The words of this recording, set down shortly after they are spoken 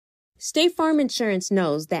State Farm Insurance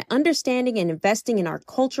knows that understanding and investing in our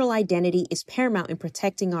cultural identity is paramount in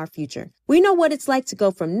protecting our future. We know what it's like to go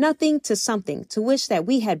from nothing to something, to wish that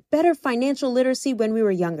we had better financial literacy when we were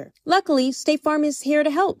younger. Luckily, State Farm is here to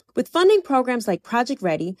help with funding programs like Project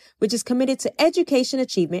Ready, which is committed to education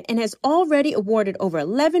achievement and has already awarded over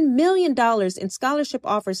 $11 million in scholarship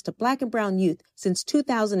offers to Black and brown youth since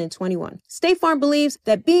 2021. State Farm believes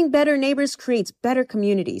that being better neighbors creates better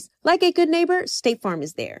communities. Like a good neighbor, State Farm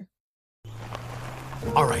is there.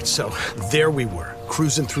 All right, so there we were,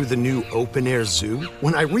 cruising through the new open-air zoo,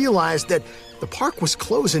 when I realized that the park was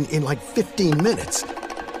closing in like 15 minutes.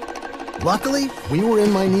 Luckily, we were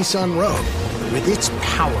in my Nissan Rogue. With its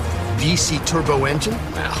powerful VC turbo engine,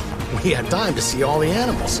 well, we had time to see all the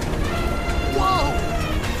animals. Whoa!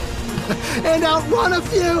 And outrun a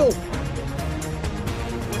few!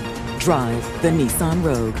 Drive the Nissan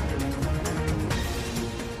Rogue.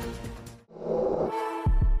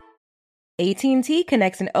 AT&T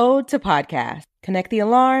connects an ode to podcasts. Connect the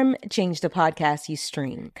alarm, change the podcast you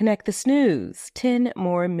stream. Connect the snooze, 10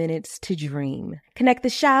 more minutes to dream. Connect the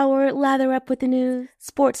shower, lather up with the news,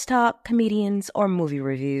 sports talk, comedians, or movie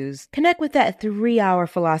reviews. Connect with that 3-hour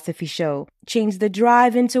philosophy show. Change the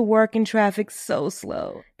drive into work and traffic so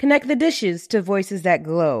slow. Connect the dishes to voices that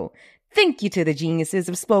glow. Thank you to the geniuses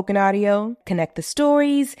of spoken audio. Connect the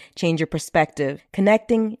stories, change your perspective.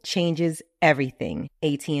 Connecting changes everything.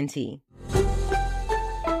 AT&T.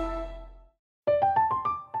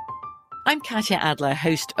 I'm Katya Adler,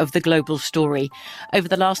 host of The Global Story. Over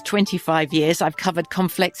the last 25 years, I've covered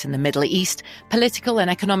conflicts in the Middle East, political and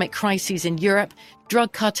economic crises in Europe,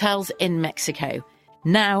 drug cartels in Mexico.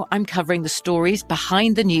 Now I'm covering the stories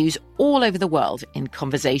behind the news all over the world in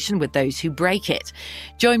conversation with those who break it.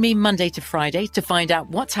 Join me Monday to Friday to find out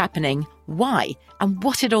what's happening, why, and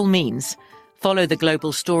what it all means. Follow The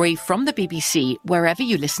Global Story from the BBC wherever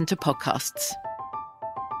you listen to podcasts.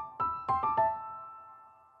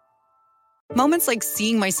 Moments like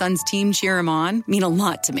seeing my son's team cheer him on mean a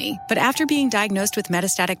lot to me. But after being diagnosed with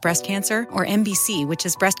metastatic breast cancer, or MBC, which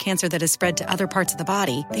is breast cancer that has spread to other parts of the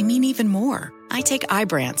body, they mean even more. I take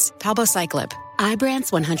Ibrance, palbociclib.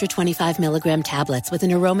 Ibrance 125 milligram tablets with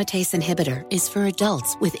an aromatase inhibitor is for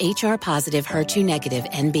adults with HR-positive, HER2-negative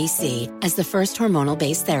MBC as the first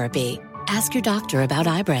hormonal-based therapy. Ask your doctor about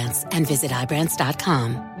Ibrance and visit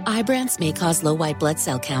Ibrance.com. Ibrance may cause low white blood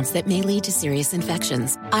cell counts that may lead to serious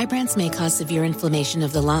infections. Ibrance may cause severe inflammation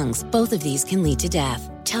of the lungs. Both of these can lead to death.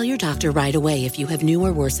 Tell your doctor right away if you have new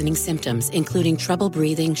or worsening symptoms, including trouble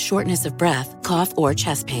breathing, shortness of breath, cough, or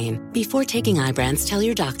chest pain. Before taking Ibrance, tell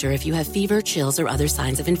your doctor if you have fever, chills, or other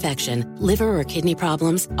signs of infection, liver or kidney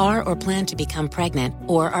problems, are or plan to become pregnant,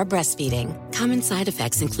 or are breastfeeding. Common side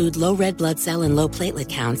effects include low red blood cell and low platelet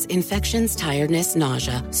counts, infections, tiredness,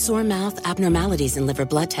 nausea, sore mouth, abnormalities in liver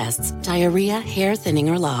blood tests, diarrhea, hair thinning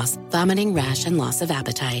or loss, vomiting, rash, and loss of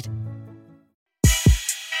appetite.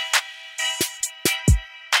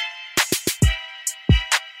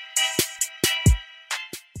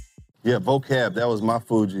 Yeah, vocab, that was my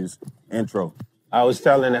Fuji's intro. I was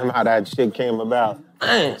telling him how that shit came about.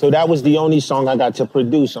 So that was the only song I got to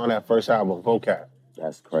produce on that first album, vocab.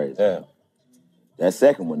 That's crazy. Yeah. That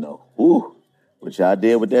second one, though. Ooh. What y'all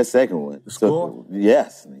did with that second one. The score?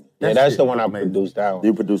 Yes. Yeah, that's the one I produced out.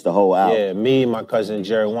 You produced the whole album? Yeah, me and my cousin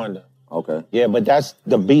Jerry Wonder. Okay. Yeah, but that's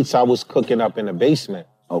the beats I was cooking up in the basement.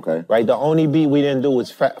 Okay. Right? The only beat we didn't do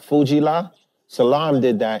was Fuji La. Salam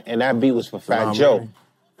did that, and that beat was for Fat Joe. Really?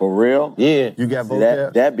 For real? Yeah. You got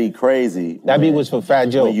vocab? That be crazy. That beat was for Fat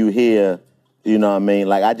Joe. When you hear, you know what I mean?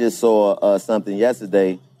 Like, I just saw something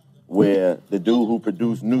yesterday where the dude who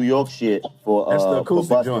produced New York shit for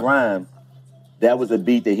Busta Rhymes, that was a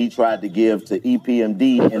beat that he tried to give to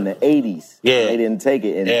EPMD in the 80s. Yeah. They didn't take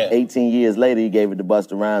it. And 18 years later, he gave it to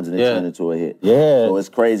Busta Rhymes and it turned into a hit. Yeah. So it's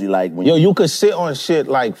crazy. Like when you could sit on shit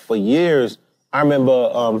like for years. I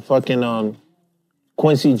remember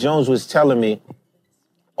Quincy Jones was telling me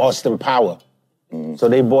Austin Power. So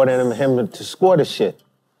they brought him to score the shit.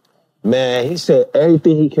 Man, he said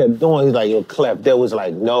everything he kept doing, he's like, yo, Clef, there was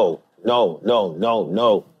like, no.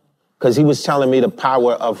 Because he was telling me the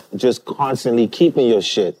power of just constantly keeping your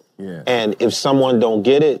shit. Yeah. And if someone don't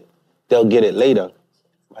get it, they'll get it later.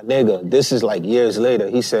 My nigga, this is like years later.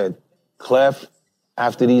 He said, Clef,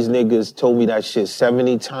 after these niggas told me that shit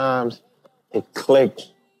 70 times, it clicked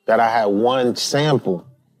that I had one sample,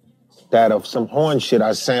 that of some horn shit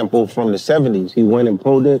I sampled from the 70s. He went and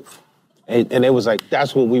pulled it, and it was like,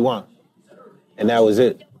 that's what we want. And that was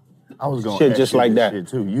it. I was going shit just like that. Shit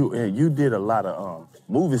too. You did a lot of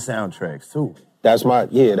movie soundtracks too. That's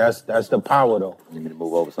the power though. You need me to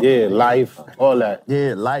move over something? Yeah, life, all that.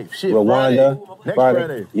 Yeah, life. Shit, Rwanda,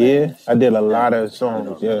 Friday. Yeah, I did a lot of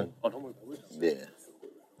songs, yeah. Yeah.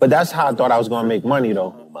 But that's how I thought I was gonna make money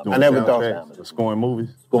though. I never thought scoring movies,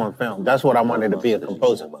 scoring film. That's what I wanted to be, a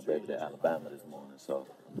composer. My baby to Alabama this morning, so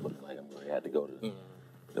looking like I'm gonna have to go to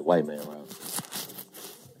the white man route.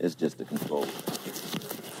 It's just the control.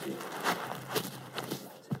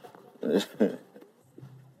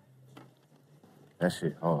 That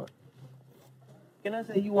shit hard. Can I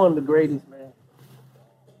say you one of the greatest, man?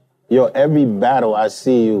 Yo, every battle I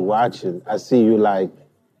see you watching, I see you like,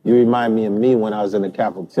 you remind me of me when I was in the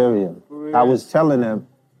cafeteria. I was telling them,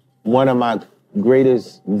 one of my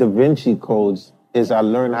greatest Da Vinci codes is I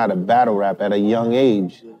learned how to battle rap at a young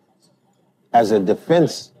age as a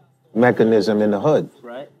defense mechanism in the hood.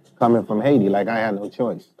 Right. Coming from Haiti, like I had no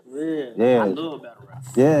choice. Really? Yeah. I love battle rap.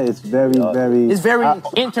 Yeah, it's very, very... It's very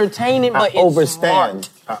entertaining, but it's smart.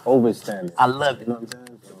 I overstand it. I love it. You know what I'm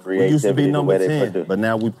saying? We used to be number 10, but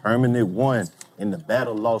now we permanent 1. In the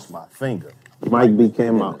battle, lost my finger. Mike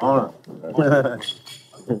became my arm.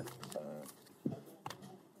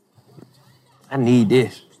 I need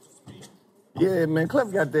this. Yeah, man,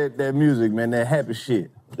 Clef got that music, man, that happy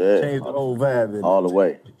shit. Yeah. Changed the whole vibe. All the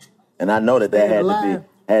way. And I know that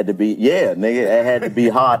had to be, yeah, nigga, it had to be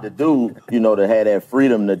hard to do, you know, to have that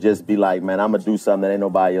freedom to just be like, man, I'm gonna do something that ain't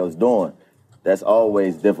nobody else doing. That's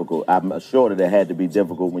always difficult. I'm sure that it had to be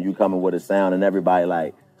difficult when you coming with a sound and everybody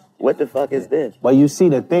like, what the fuck is this? But you see,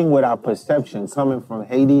 the thing with our perception coming from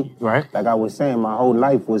Haiti, right? Like I was saying, my whole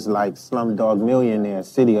life was like Slumdog Millionaire,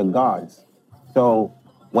 City of Gods. So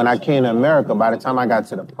when I came to America, by the time I got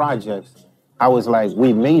to the projects, I was like,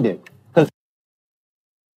 we made it. Cause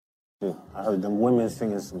I heard them women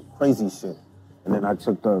singing some crazy shit. And then I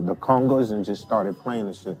took the congas and just started playing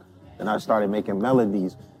the shit. And I started making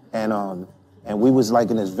melodies. And we was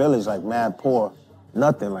like in this village, like mad poor,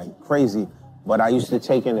 nothing, like crazy. But I used to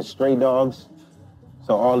take in the stray dogs.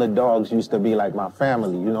 So all the dogs used to be like my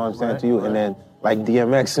family, you know what I'm saying to you? And then like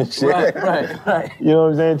DMX and shit. Right. You know what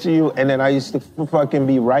I'm saying to you? And then I used to fucking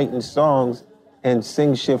be writing songs and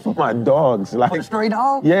sing shit for my dogs. Like For stray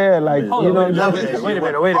dogs? Yeah, like, you know what I'm saying? Wait a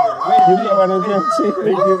minute. You know what I'm saying to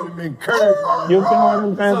you? You feel what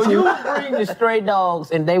I'm saying So to you you? would bring the stray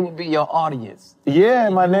dogs and they would be your audience? Yeah,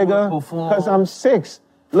 my nigga. Because I'm 6.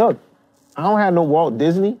 Look, I don't have no Walt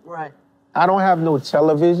Disney. Right. I don't have no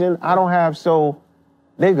television. I don't have,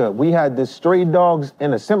 nigga, we had the stray dogs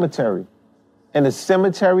in a cemetery. And the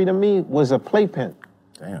cemetery to me was a playpen.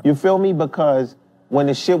 Damn. You feel me? Because when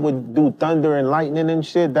the shit would do thunder and lightning and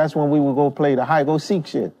shit, that's when we would go play the hide-go-seek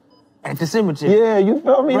shit. At the cemetery? Yeah, you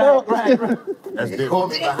feel me though? Right. That's They caught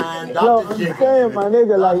me behind Yo, Dr. I'm Jiggins. saying, my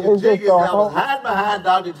nigga, like, it's just I was hiding behind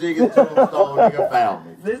Dr. Jiggins' tombstone, nigga found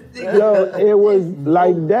me. Yo, it was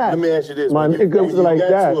like that. Let me ask you this. My when nigga you was like got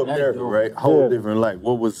that. to America, right? Whole different life.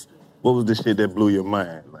 What was the shit that blew your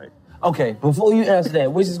mind? Like, Okay, before you answer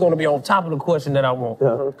that, which is going to be on top of the question that I want,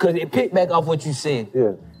 because it picked back off what you said.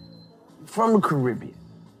 Yeah. From the Caribbean,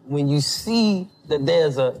 when you see that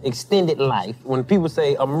there's an extended life, when people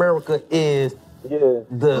say America is the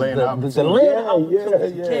land of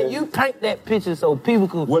opportunity, can you paint that picture so people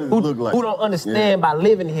could, who don't understand by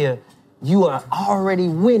living here, you are already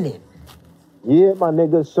winning? Yeah, my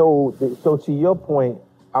nigga. So to your point,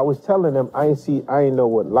 I was telling them I ain't know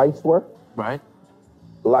what lights were. Right.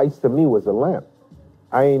 Lights to me was a lamp.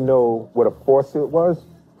 I ain't know what a faucet was.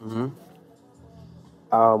 Mm-hmm.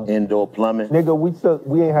 Indoor plumbing. Nigga,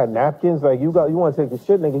 we ain't had napkins. Like you want to take the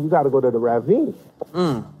shit, nigga, you got to go to the ravine.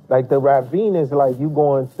 Like the ravine is like you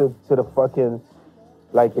going to the fucking,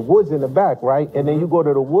 like the woods in the back, right? And then you go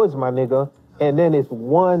to the woods, my nigga, and then it's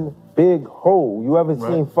one big hole. You ever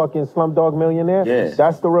seen fucking Slumdog Millionaire? Yeah.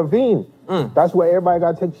 That's the ravine. That's where everybody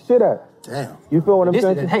got to take shit at. Damn. You feel what I'm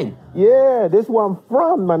saying? Hey. Yeah, this is where I'm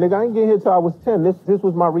from, my nigga. I ain't get here till I was 10. This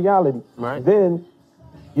was my reality. Right. Then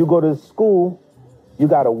you go to school, you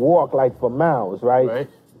got to walk like for miles, right?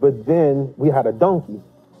 But then we had a donkey.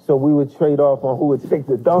 So we would trade off on who would take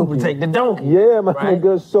the donkey. Who would take the donkey? Yeah, my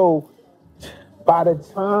nigga. So by the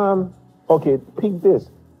time, okay, peep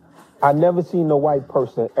this. I never seen a white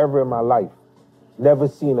person ever in my life. Never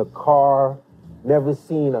seen a car, never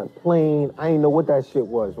seen a plane. I ain't know what that shit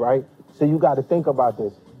was, right? So you got to think about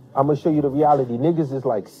this. I'm going to show you the reality. Niggas is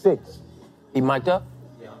like 6. He mic'd up?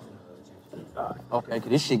 Yeah. Okay, cause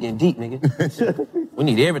this shit getting deep, nigga. We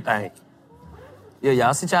need everything. Yeah,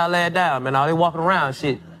 y'all sit y'all lay down, man. All they walking around,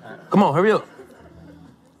 shit. Come on, hurry up.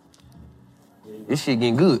 This shit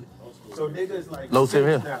getting good. So niggas like Low to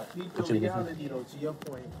here. Now, keep the reality though, to your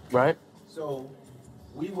point. Right. So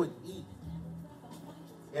we would eat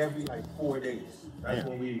every like 4 days. That's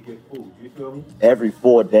when we get food. You feel me? Every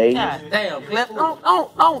 4 days? God damn, Clef,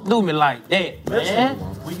 don't do me like that, man.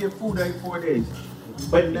 We get food every 4 days.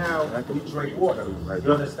 But now we drink water.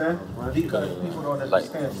 You understand? Because people don't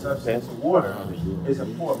understand substance of water is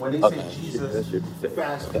important. When they say Jesus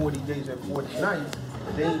fast 40 days and 40 nights,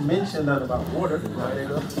 they ain't mention nothing about water. Right?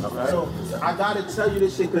 So I gotta tell you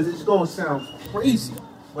this shit because it's gonna sound crazy,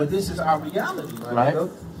 but this is our reality, right?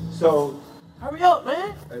 So hurry up,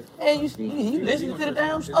 man. Hey, you listening to the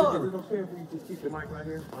damn story. Is it okay if we just keep the mic right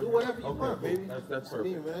here? Do whatever you want, baby. That's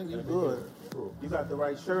perfect. Man, you good. You got the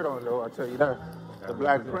right shirt on, though. I'll tell you that. The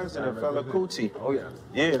Black President, fella Coochie. Oh yeah.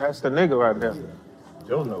 Yeah, that's the nigga right there.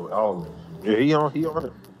 Joe know it all. Yeah, he on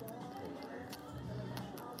it.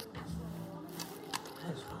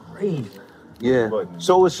 That's crazy. Yeah.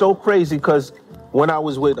 So it's so crazy because when I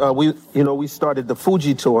was with we started the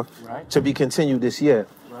Fuji tour to be continued this year,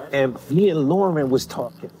 and me and Lauren was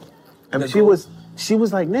talking, and she was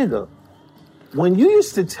like, nigga, when you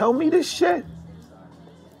used to tell me this shit,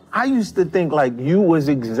 I used to think like you was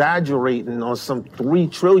exaggerating on some 3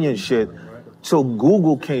 trillion shit till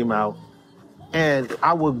Google came out, and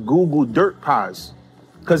I would Google dirt pies,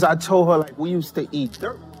 cause I told her like we used to eat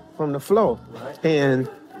dirt from the floor, and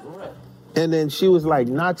then she was like,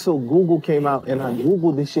 not till Google came out, and I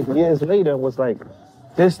Googled this shit years later and was like,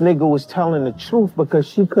 this nigga was telling the truth because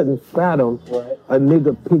she couldn't fathom a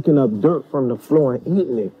nigga picking up dirt from the floor and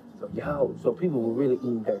eating it. So people were really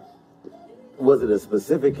eating dirt. Was it a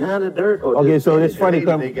specific kind of dirt? Or okay, so it's funny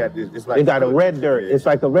because they got a red dirt. It's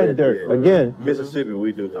like a red dirt. Yeah. Again, Mississippi,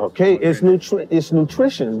 we do that. Okay, it's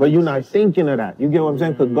nutrition, but you're not thinking of that. You get what I'm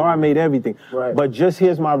saying? Because God made everything. Right. But just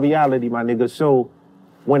here's my reality, my nigga. So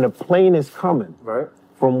when a plane is coming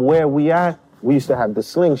from where we at, we used to have the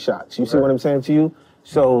slingshots. You see what I'm saying to you?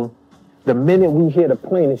 So the minute we hear the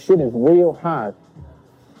plane, the shit is real high.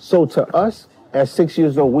 So to us, at 6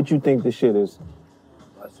 years old, what you think the shit is?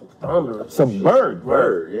 Some bird.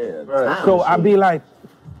 Yeah. So I be like,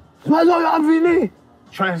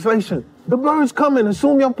 translation, the bird's coming,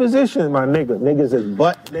 assume your position, my nigga. Niggas is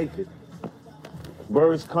butt naked.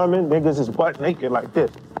 Birds coming, niggas is butt naked like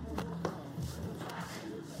this.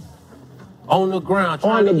 On the ground,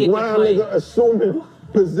 nigga, assuming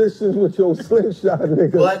positions with your slingshot,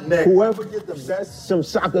 nigga. Butt naked. Whoever get the best, some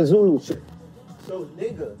Saka Zulu shit. So,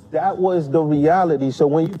 nigga, that was the reality. So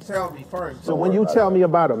when you tell me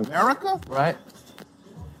about America,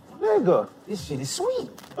 nigga, this shit is sweet.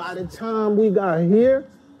 By the time we got here,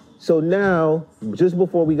 so now, just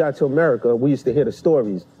before we got to America, we used to hear the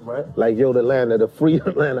stories. Like, yo, the land of the free,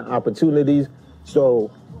 the land of opportunities. So,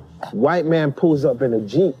 white man pulls up in a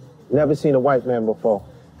Jeep. Never seen a white man before.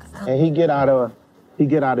 And he get out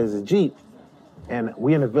his Jeep. And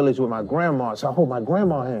we in the village with my grandma. So I hold my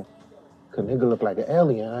grandma's hand. Cause nigga look like an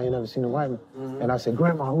alien. I ain't never seen a white man. And I said,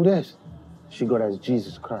 Grandma, who this? She go, that's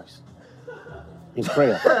Jesus Christ. In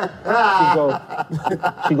prayer.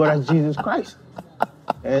 She go, that's Jesus Christ.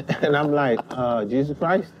 And I'm like, Jesus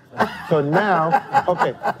Christ? So now,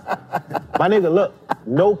 okay. My nigga, look,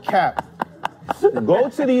 no cap. Go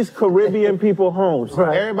to these Caribbean people homes.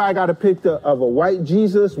 Everybody got a picture of a white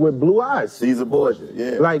Jesus with blue eyes. Caesar Borgia,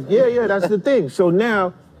 yeah. Like, yeah, that's the thing. So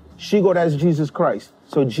now, she go, that's Jesus Christ.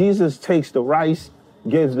 So Jesus takes the rice,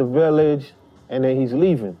 gives the village, and then he's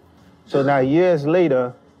leaving. So now years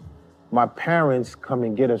later, my parents come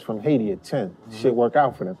and get us from Haiti at 10. Shit work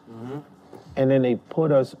out for them. And then they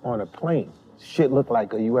put us on a plane. Shit looked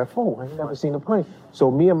like a UFO. I ain't never seen a plane.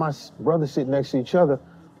 So me and my brother sit next to each other,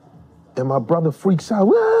 and my brother freaks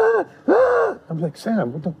out. I'm like,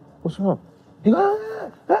 Sam, what's wrong? He goes,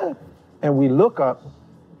 and we look up,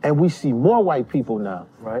 and we see more white people now.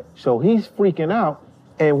 So he's freaking out,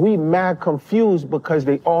 and we mad confused because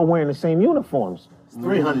they all wearing the same uniforms.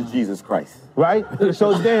 300 Jesus Christ. Right?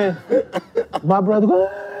 So then my brother goes,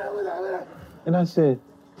 and I said,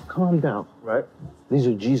 calm down. These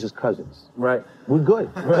are Jesus' cousins. We're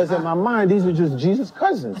good. Because in my mind, these are just Jesus'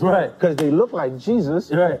 cousins. Because they look like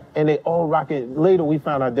Jesus, and they all rock it. Later we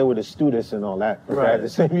found out they were the students and all that. They had the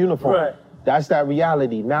same uniform. That's that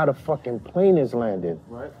reality. Now the fucking plane is landing.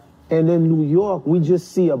 And in New York, we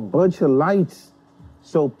just see a bunch of lights.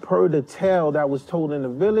 So per the tale that was told in the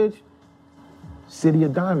village, City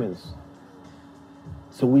of Diamonds.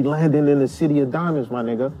 So we landed in the City of Diamonds, my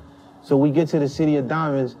nigga. So we get to the City of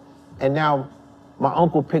Diamonds, and now my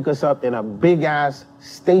uncle pick us up in a big ass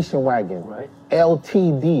station wagon.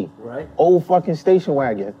 LTD. Old fucking station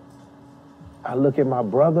wagon. I look at my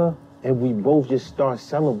brother, and we both just start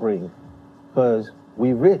celebrating. Because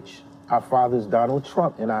we rich. Our father's Donald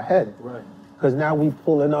Trump in our head. Because now we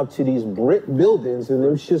pulling up to these brick buildings and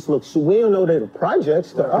them shits look, so we don't know they're the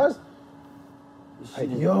projects to us.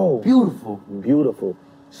 Like, yo. Beautiful. Beautiful.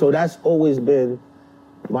 So that's always been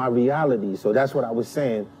my reality. So that's what I was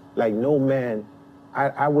saying. Like, no man,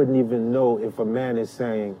 I wouldn't even know if a man is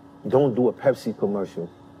saying, don't do a Pepsi commercial.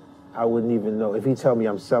 I wouldn't even know. If he tell me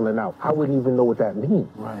I'm selling out, I wouldn't even know what that means.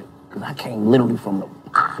 Right. Because I came literally from the...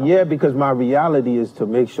 Yeah, because my reality is to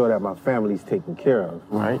make sure that my family's taken care of.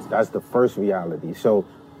 Right. That's the first reality. So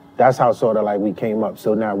that's how sort of like we came up.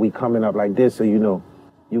 So now we coming up like this, so you know,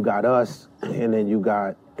 you got us, and then you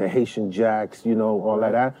got the Haitian Jacks, you know, all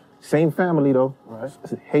of that. Same family though. Right.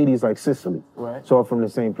 Haiti's like Sicily. Right. It's all from the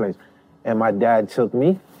same place. And my dad took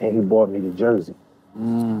me and he bought me the jersey.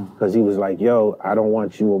 Because he was like, yo, I don't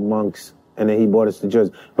want you amongst, and then he bought us the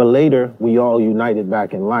jersey. But later, we all united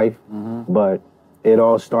back in life, but it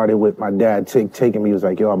all started with my dad taking me. He was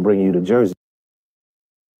like, yo, I'm bringing you the jersey.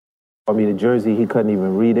 Bought me the jersey, he couldn't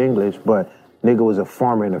even read English, but nigga was a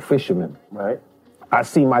farmer and a fisherman. Right. I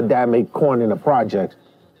see my dad make corn in the projects.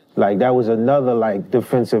 Like, that was another, like,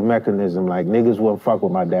 defensive mechanism. Like, niggas wouldn't fuck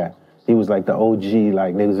with my dad. He was like the OG,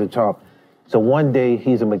 like, niggas would talk. So one day,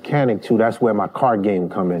 he's a mechanic too. That's where my car game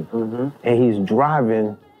come in. And he's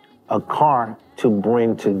driving a car to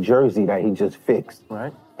bring to Jersey that he just fixed.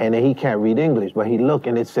 Right. And then he can't read English, but he looked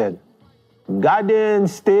and it said, Garden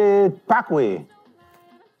State Parkway.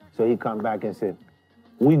 So he come back and said,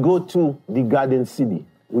 we go to the Garden City.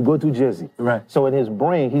 We go to Jersey. Right. So in his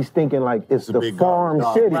brain, he's thinking like it's the farm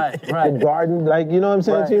city. Right. The garden, like, you know what I'm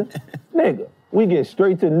saying to you? Nigga. We get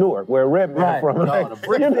straight to Newark, where Redman from. Like,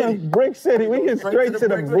 the brick city. We get straight to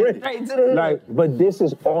the brick. Straight to the... Like, but this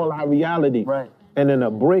is all our reality. Right. And then a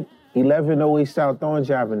brick, 1108 South Orange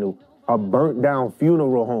Avenue, a burnt down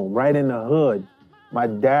funeral home right in the hood. My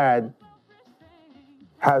dad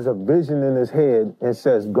has a vision in his head and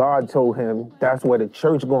says God told him that's where the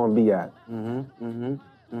church gonna be at.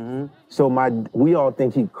 So we all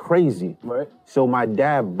think he crazy. Right. So my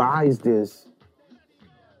dad buys this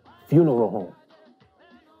funeral home.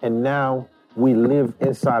 And now we live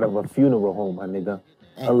inside of a funeral home, my nigga.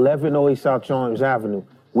 1108 South Orange Avenue.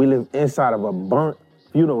 We live inside of a burnt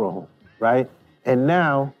funeral home, right? And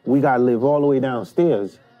now we gotta live all the way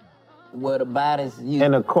downstairs. Where the bodies...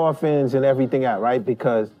 And the coffins and everything out, right?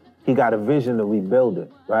 Because he got a vision to rebuild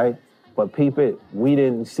it, right? But peep it, we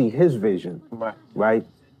didn't see his vision, right?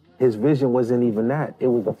 His vision wasn't even that. It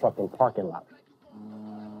was the fucking parking lot.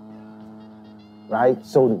 Right?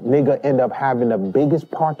 So nigga end up having the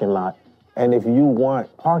biggest parking lot, and if you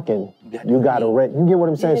want parking, you gotta rent. You get what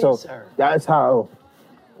I'm saying? Yes, so sir. that's how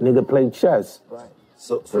nigga played chess. Right.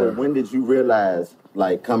 So when did you realize,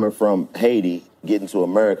 like, coming from Haiti, getting to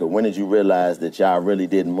America, when did you realize that y'all really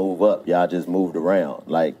didn't move up? Y'all just moved around.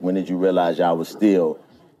 Like, when did you realize y'all was still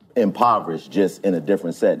impoverished, just in a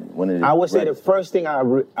different setting? When did I would say the first thing I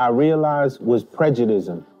realized was prejudice.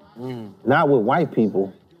 Not with white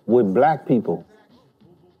people, with black people.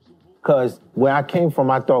 Because where I came from,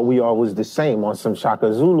 I thought we all was the same on some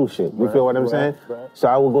Shaka Zulu shit. You feel what I'm saying? Right. So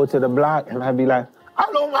I would go to the block and I'd be like, I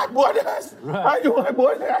don't like borders. I don't like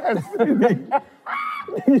borders.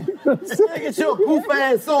 Nigga, your goof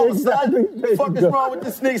ass on, son. What the fuck is wrong with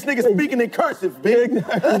this nigga? This nigga speaking in cursive, bitch.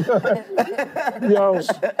 Yo,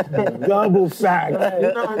 gumble sack.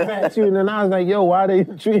 You know what I'm saying? And I was like, yo, why they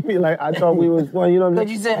treat me like I thought we was one? You know what I'm saying?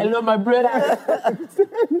 But you said, I love my brother.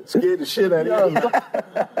 Scared the shit out of you.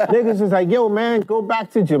 Niggas is like, yo, man, go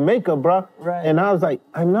back to Jamaica, bro. Right. And I was like,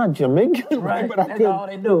 I'm not Jamaican. Right. But I That's couldn't. all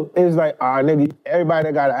they do. It was like, nigga, everybody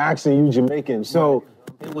that got an accent, you Jamaican. So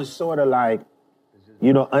it was sort of like,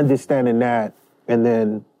 you know, understanding that. And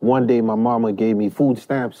then one day my mama gave me food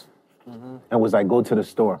stamps and was like, go to the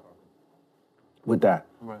store with that.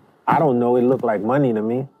 Right. I don't know, it looked like money to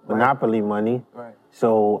me, Monopoly money. Right.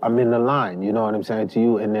 So I'm in the line, you know what I'm saying to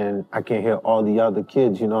you? And then I can hear all the other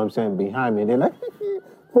kids, you know what I'm saying, behind me. They're like,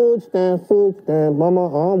 food stamp, mama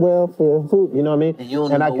on welfare, food, you know what I mean? And you don't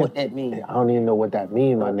even know what that means. I don't even know what that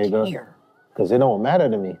means, my nigga. Because it don't matter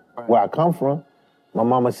to me where I come from. My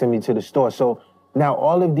mama sent me to the store. So now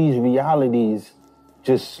all of these realities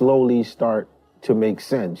just slowly start to make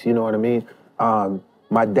sense, you know what I mean?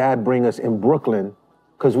 My dad bring us in Brooklyn,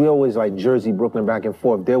 because we always like Jersey, Brooklyn, back and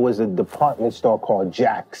forth. There was a department store called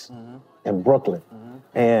Jack's in Brooklyn.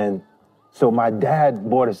 And so my dad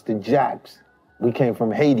brought us to Jack's. We came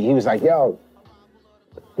from Haiti. He was like, yo,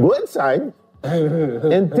 go inside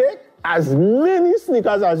and take as many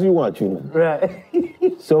sneakers as you want, you know. Right.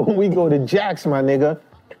 So we go to Jack's, my nigga.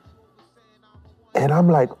 And I'm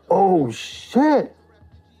like, oh shit.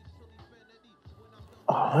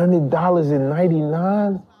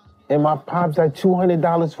 $100.99 And my pops had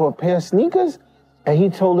 $200 for a pair of sneakers? And he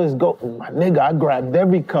told us, go, my nigga, I grabbed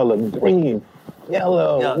every color, green,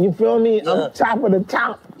 yellow, you feel me? Yeah. I'm top of the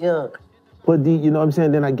top. Yeah. But you know what I'm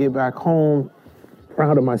saying? Then I get back home,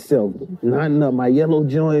 proud of myself, knotting up my yellow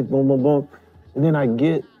joints, boom, boom, boom. And then I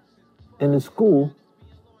get into school,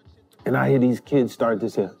 and I hear these kids start to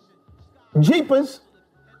say, Jeepers.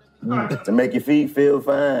 To make your feet feel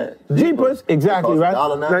fine. Jeepers, exactly, right?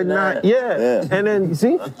 $1.99. Yeah. And then, you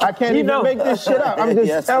see, I can't even make this shit up. I'm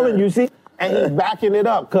just telling you, see? And he's backing it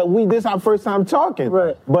up, because this our first time talking.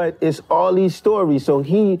 Right. But it's all these stories, so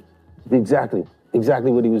exactly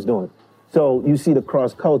what he was doing. So you see the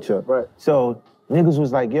cross culture. Right. So niggas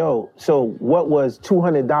was like, yo, so what was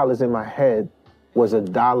 $200 in my head was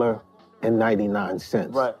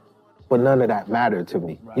 $1.99. Right. But none of that mattered to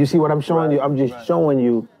me. Right. You see what I'm showing you? I'm just showing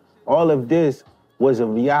you all of this was a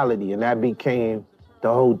reality, and that became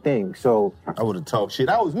the whole thing. So I would have talked shit.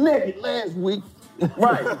 I was naked last week.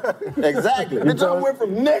 Right. Exactly. Bitch, I went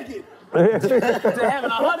from naked To having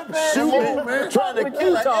 100 pounds. shooting, man. Trying to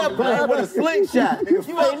kill an airplane with a slingshot. You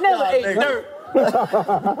ain't never ate dirt.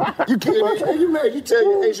 You can't, you mad? You tell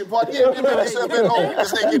your Asian party, yeah, you make yourself at home.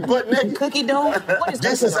 This nigga get butt naked. Cookie dough? What is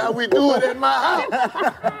This is how we do it in my house.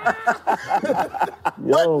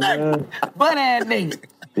 Yo, man. Butt ass nigga.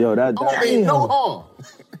 Yo, that I mean, no harm.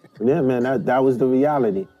 Yeah, man, that was the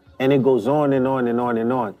reality. And it goes on and on and on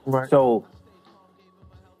and on. Right. So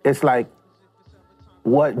it's like,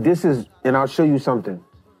 what this is, and I'll show you something.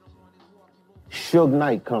 Suge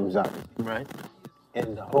Knight comes out. Right.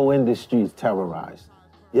 And the whole industry is terrorized.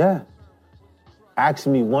 Yeah. Ask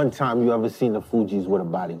me one time you ever seen the Fugees with a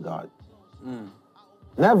bodyguard.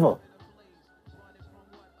 Never.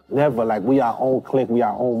 Never. Like, we our own clique, we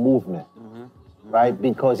our own movement. Right?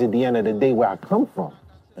 Because at the end of the day, where I come from,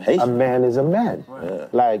 a man is a man.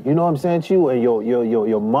 Right. Like, you know what I'm saying to you? And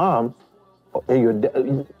your mom, and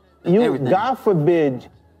Everything. God forbid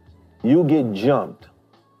you get jumped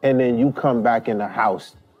and then you come back in the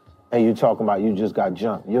house and you talking about you just got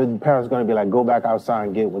jumped. Your parents gonna be like, go back outside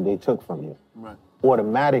and get what they took from you. Right.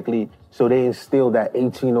 Automatically, so they instilled that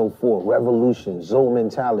 1804 revolution, Zoe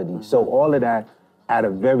mentality. So all of that at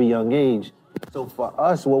a very young age. So for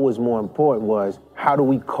us, what was more important was how do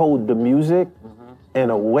we code the music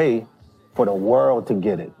in a way for the world to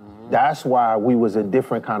get it. That's why we was a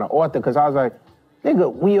different kind of author, because I was like,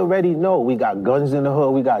 nigga, we already know we got guns in the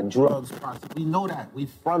hood, we got drugs, we know that, we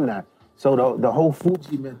from that. So the whole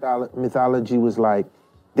Fuji mythology was like,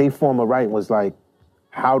 they form a right was like,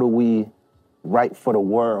 how do we write for the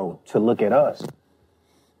world to look at us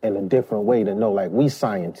in a different way, to know, like, we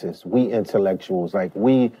scientists, we intellectuals, like,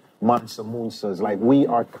 we Mansa Musas, like, we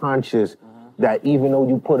are conscious that even though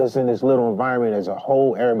you put us in this little environment as a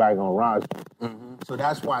whole, everybody gonna rise. So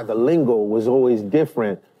that's why the lingo was always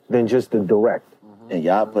different than just the direct. And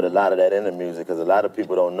y'all put a lot of that in the music, because a lot of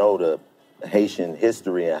people don't know the Haitian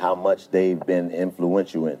history and how much they've been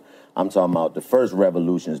influential in. I'm talking about the first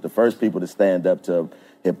revolutions, the first people to stand up to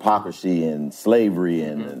hypocrisy and slavery.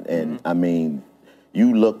 And I mean,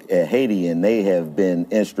 you look at Haiti and they have been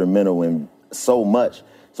instrumental in so much.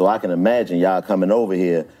 So I can imagine y'all coming over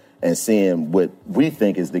here and seeing what we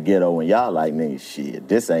think is the ghetto, and y'all like, nigga, shit,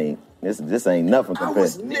 this ain't nothing compared. I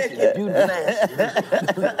was naked. You nasty.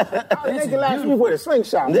 I was naked last week with a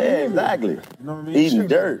slingshot. Yeah, exactly. You know what I mean? Eating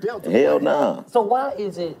dirt. Hell nah. So why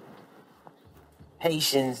is it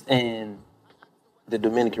Haitians and the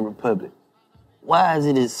Dominican Republic, why is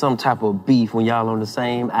it some type of beef when y'all on the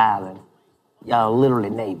same island? Y'all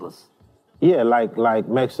literally neighbors. Yeah, like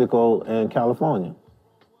Mexico and California.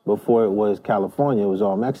 Before it was California, it was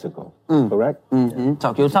all Mexico, correct?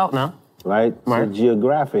 Talk your talk now. Right? So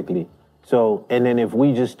geographically. So, and then if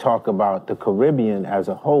we just talk about the Caribbean as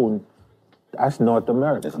a whole, that's North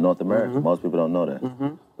America. It's North America. Most people don't know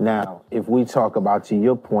that. Now, if we talk about, to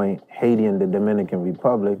your point, Haiti and the Dominican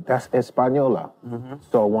Republic, that's Española.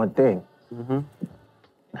 So one thing.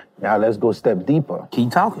 Now let's go a step deeper. Keep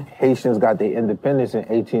talking. Haitians got their independence in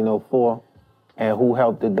 1804, and who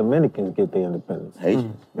helped the Dominicans get their independence?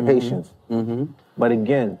 Haitians. But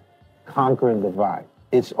again, conquer and divide.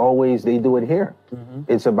 It's always, they do it here.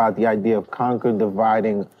 It's about the idea of conquering,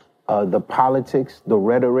 dividing, the politics, the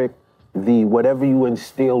rhetoric, the whatever you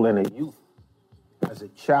instill in a youth as a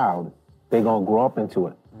child, they're gonna grow up into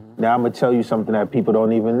it. Now I'm gonna tell you something that people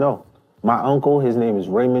don't even know. My uncle, his name is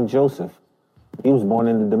Raymond Joseph. He was born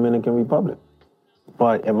in the Dominican Republic.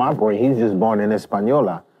 But in my brain, he's just born in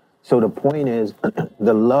Española. So the point is,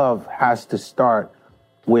 the love has to start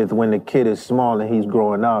with when the kid is small and he's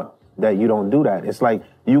growing up, that you don't do that. It's like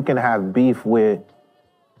you can have beef with,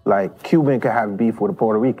 like Cuban can have beef with a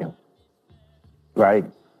Puerto Rican, right?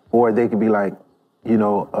 or they could be like,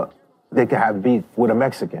 they could have beef with a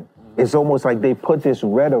Mexican. It's almost like they put this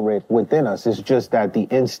rhetoric within us. It's just that the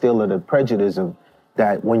instill of the prejudice of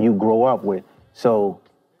that when you grow up with. So,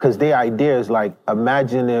 because their idea is like,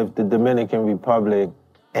 imagine if the Dominican Republic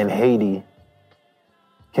and Haiti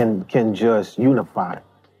can just unify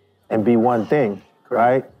and be one thing,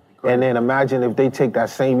 right? And then imagine if they take that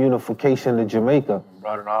same unification to Jamaica,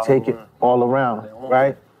 take it all around,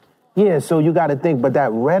 right? Yeah, so you got to think, but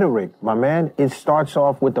that rhetoric, my man, it starts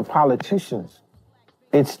off with the politicians.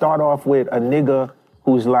 It start off with a nigga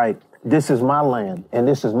who's like, this is my land and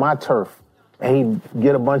this is my turf. And he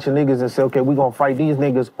get a bunch of niggas and say, okay, we're going to fight these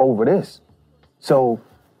niggas over this. So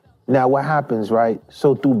now what happens, right?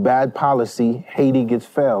 So through bad policy, Haiti gets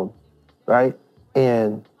failed, right?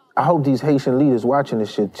 And I hope these Haitian leaders watching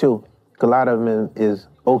this shit too, because a lot of them is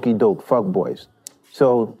okey-doke fuckboys.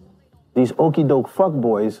 So these okey-doke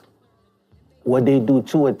fuckboys, what they do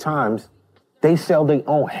too at times, they sell their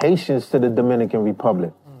own Haitians to the Dominican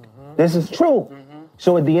Republic. Mm-hmm. This is true. Mm-hmm.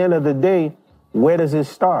 So at the end of the day, where does it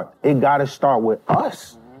start? It gotta start with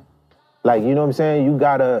us. Mm-hmm. Like, you know what I'm saying? You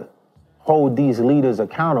gotta hold these leaders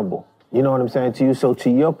accountable. You know what I'm saying to you? So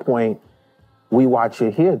to your point, we watch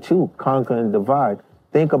it here too, conquer and divide.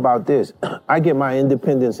 Think about this. I get my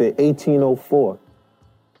independence in 1804,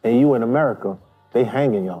 and you in America, they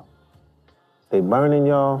hanging y'all. They burning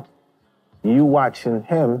y'all. You watching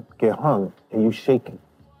him get hung, and you shaking.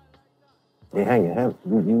 They hanging him.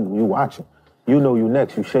 You watching. You know you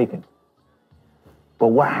next, you shaking. But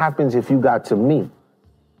what happens if you got to me?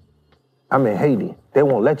 I'm in Haiti. They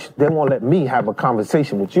won't let me have a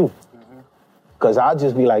conversation with you. Cause I'll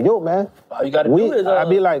just be like, yo, man. All you gotta do is I'll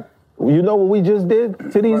be like, you know what we just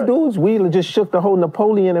did to these dudes? We just shook the whole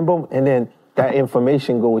Napoleon and boom, and then that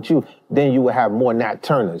information go with you. Then you would have more Nat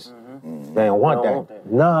Turners. Mm-hmm. They don't want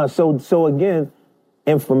that. Nah, so again,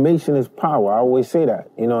 information is power. I always say that.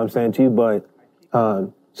 You know what I'm saying to you? But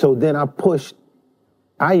so then I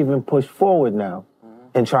even push forward now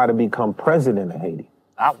and try to become president of Haiti.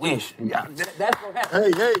 I wish. Yeah, that's gonna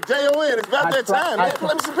happen. Hey, J.O.N., it's about that time. I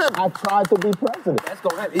tried to be president. That's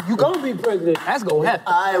gonna happen. If you gonna be president, that's gonna happen.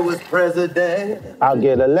 I was president. I'll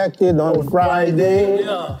get elected on Friday,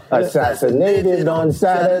 assassinated on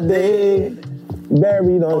Saturday,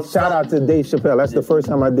 buried on. Shout out to Dave Chappelle. That's the first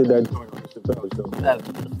time I did that.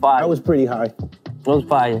 That was pretty high. That was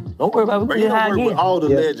fire. Don't worry about it. You don't work with all the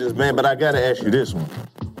legends, man, but I gotta ask you this one.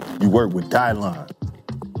 You work with Dylan.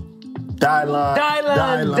 You work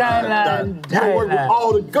with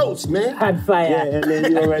all the ghosts, man. Hot fire. Yeah, and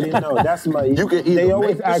then you already know. That's my. You can either they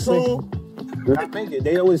always make the song.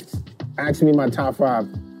 They always ask me my top 5,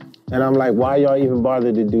 and I'm like, why y'all even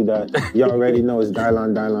bother to do that? Y'all already know it's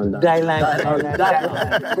Dylan.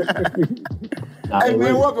 Hey,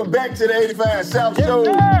 man, welcome back to the 85 South Show.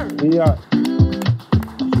 Yeah.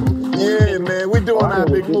 Yeah, man, we doing our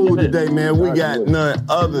big move today, man. We got none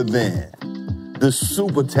other than the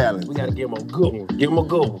super talented. We gotta give him a good one. Give him a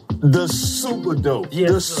good one. The super dope.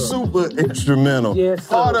 Yes, the sir. super instrumental. Yes,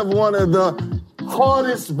 sir. Part of one of the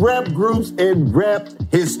hardest rap groups in rap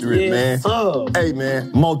history, man. Sir. Hey,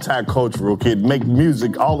 man, multicultural kid. Make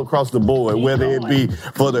music all across the board, whether it be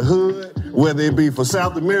for the hood, whether it be for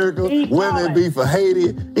South America, whether it be for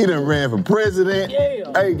Haiti. He done ran for president. Yeah.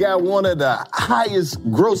 Hey, got one of the highest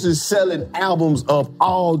grossest selling albums of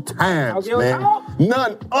all times, man.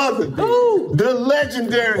 None other than the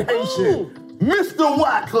legendary Haitian, Mr.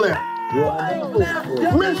 WYCLEF.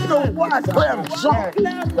 Mr. WYCLEF.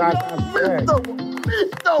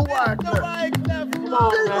 Mr. WYCLEF. Come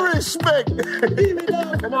on, Big man. respect.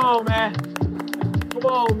 Come on, man. Come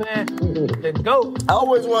on, man. Let's go. I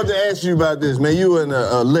always wanted to ask you about this, man. You in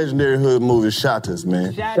a legendary hood movie, Shotters,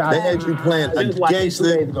 man. They had you playing a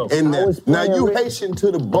gangster in there. Now, you Haitian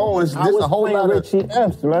to the bone. There's a whole lot of Richie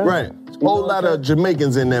F's, man. Right. A whole lot of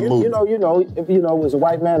Jamaicans in that movie. You know, it was a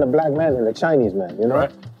white man, a black man, and a Chinese man, you know?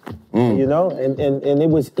 Right. You know, and it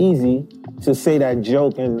was easy to say that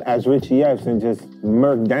joke and as Richie F's and just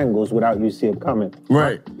murk Dangles without you see it coming.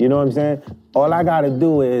 Right. You know what I'm saying? All I gotta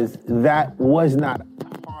do is that was not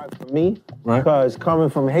hard for me because coming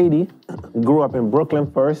from Haiti, grew up in Brooklyn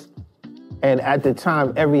first, and at the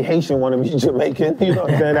time, every Haitian wanted to be Jamaican. You know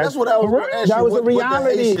what I'm saying? That's what I was going to ask you. That was a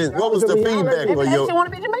reality. What was the feedback for you? Haitian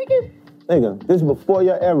want to be Jamaican? Nigga, this is before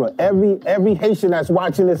your era. Every Haitian that's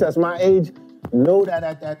watching this that's my age, know that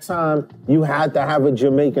at that time, you had to have a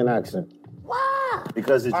Jamaican accent. Wow.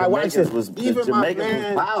 Because the Jamaicans was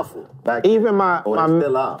powerful back then. Even my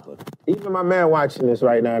still are. Even my man watching this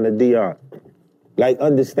right now in the DR, like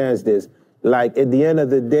understands this. Like at the end of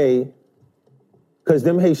the day, because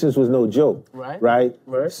them Haitians was no joke. Right.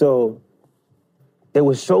 So it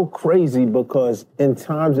was so crazy because in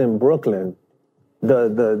times in Brooklyn,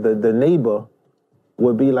 the neighbor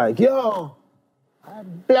would be like, yo,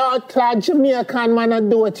 blood clot Jamaican man, I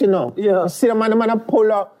do it, you know. Yeah. You see the man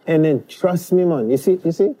pull up, and then trust me, man. You see?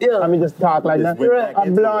 Yeah. I mean, just talk like that. Right. A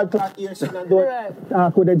blood clot here, she not do it. Right.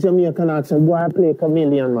 Talk with a Jamaican accent. Boy, I play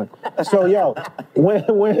chameleon, man. So, yo,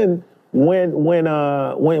 when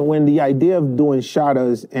the idea of doing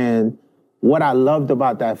Shotters and what I loved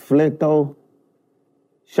about that flick, though,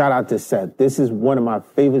 shout out to Seth. This is one of my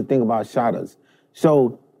favorite things about Shotters.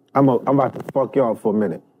 So, I'm about to fuck y'all for a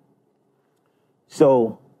minute.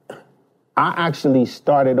 So, I actually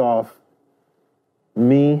started off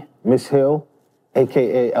me, Miss Hill,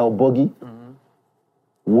 a.k.a. El Boogie. Mm-hmm.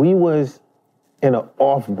 We was in an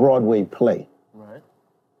off-Broadway play.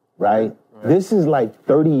 Right? This is like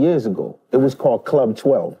 30 years ago. It was called Club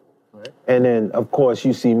 12. Right. And then, of course,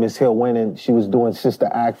 you see Miss Hill winning. She was doing Sister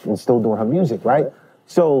Act and still doing her music, right?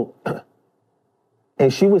 So,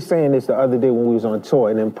 and she was saying this the other day when we was on tour,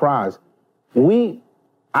 and in Prize,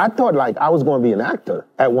 I thought like I was going to be an actor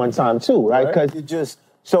at one time too, right? Because it just,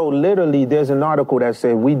 so literally there's an article that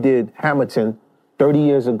said we did Hamilton 30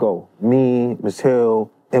 years ago. Me, Miss Hill,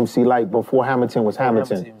 MC Light, before Hamilton was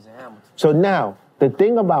Hamilton. So now, the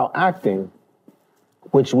thing about acting,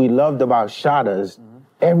 which we loved about Shotters,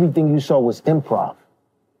 everything you saw was improv.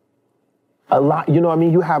 A lot, you know what I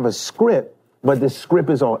mean? You have a script, but the script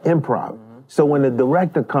is all improv. So when the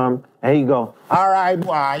director come and he go, all right,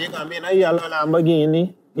 boy, you got me in a yellow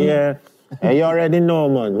Lamborghini. Yeah. And you already know,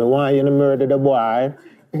 man, we want you to murder the boy.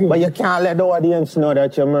 But you can't let the audience know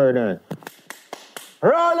that you're murdering.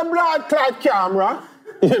 Roll the blood clot camera.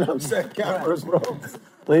 You know what I'm saying? Cameras, bro.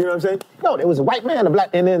 You know what I'm saying? No, there was a white man, a black,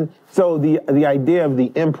 and then, so the idea of the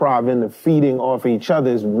improv and the feeding off each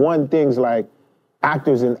other is one thing's like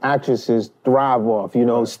actors and actresses thrive off, you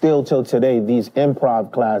know, still till today, these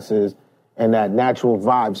improv classes and that natural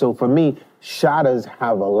vibe. So for me, Shotters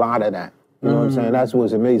have a lot of that. You know what I'm saying? That's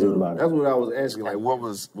what's amazing about it. That's what I was asking. Like, what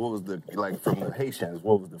was the, like, from the Haitians,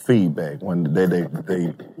 what was the feedback when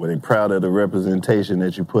were they proud of the representation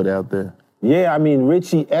that you put out there? Yeah, I mean,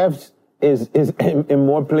 Richie Epps is in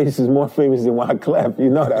more places more famous than WYCLEF. You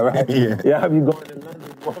know that, right? Yeah. Have you gone to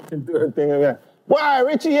London, walking through the thing and like, why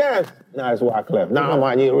Richie Epps? Nah, it's WYCLEF. Nah,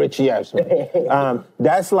 man, you Richie Epps.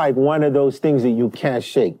 That's like one of those things that you can't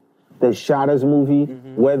shake. The Shotters movie,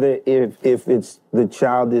 whether if it's the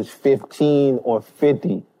child is 15 or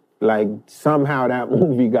 50, like somehow that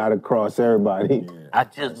movie got across everybody. Yeah. I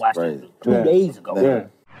just watched it 2 days ago. Yeah.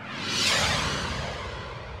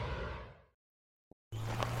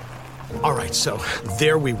 All right, so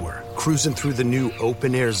there we were, cruising through the new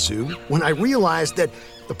open-air zoo, when I realized that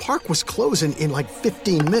the park was closing in like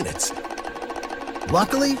 15 minutes.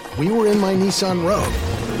 Luckily, we were in my Nissan Rogue.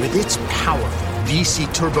 With its powerful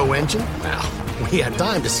VC turbo engine, well, we had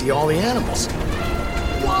time to see all the animals.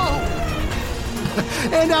 Whoa!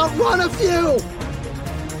 And outrun a few!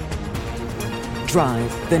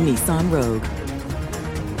 Drive the Nissan Rogue.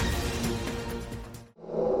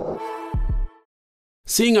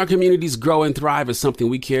 Seeing our communities grow and thrive is something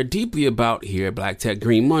we care deeply about here at Black Tech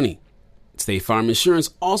Green Money. State Farm Insurance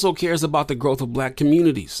also cares about the growth of Black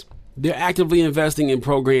communities. They're actively investing in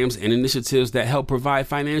programs and initiatives that help provide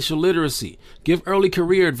financial literacy, give early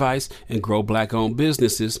career advice, and grow Black-owned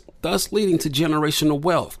businesses, thus leading to generational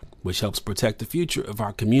wealth, which helps protect the future of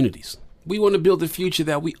our communities. We want to build a future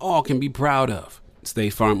that we all can be proud of.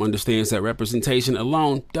 State Farm understands that representation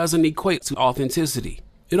alone doesn't equate to authenticity.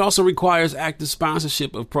 It also requires active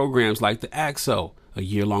sponsorship of programs like the AXO, a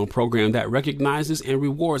year-long program that recognizes and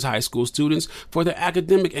rewards high school students for their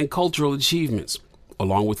academic and cultural achievements,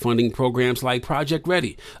 along with funding programs like Project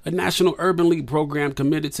Ready, a National Urban League program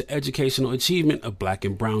committed to educational achievement of Black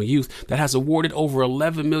and brown youth that has awarded over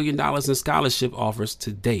 $11 million in scholarship offers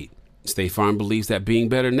to date. State Farm believes that being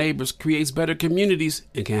better neighbors creates better communities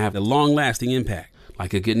and can have a long-lasting impact.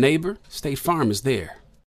 Like a good neighbor, State Farm is there.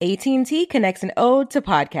 AT&T connects an ode to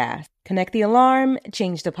podcast. Connect the alarm,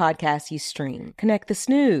 change the podcast you stream. Connect the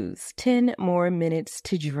snooze, 10 more minutes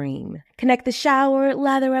to dream. Connect the shower,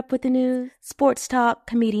 lather up with the news, sports talk,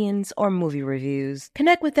 comedians, or movie reviews.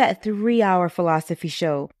 Connect with that 3-hour philosophy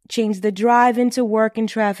show. Change the drive into work and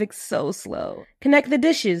traffic so slow. Connect the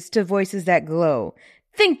dishes to voices that glow.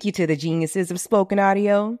 Thank you to the geniuses of spoken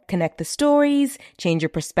audio. Connect the stories, change your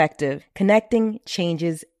perspective. Connecting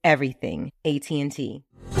changes everything. AT&T.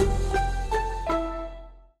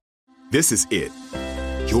 This is it.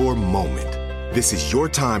 Your moment. This is your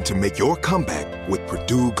time to make your comeback with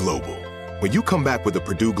Purdue Global. When you come back with a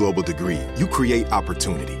Purdue Global degree, you create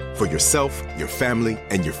opportunity for yourself, your family,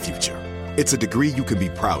 and your future. It's a degree you can be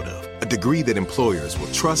proud of, a degree that employers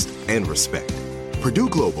will trust and respect. Purdue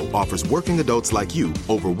Global offers working adults like you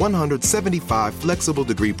over 175 flexible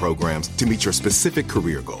degree programs to meet your specific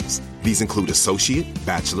career goals. These include associate,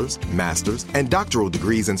 bachelor's, master's, and doctoral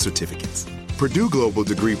degrees and certificates. Purdue Global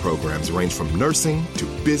degree programs range from nursing to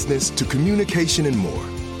business to communication and more.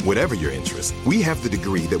 Whatever your interest, we have the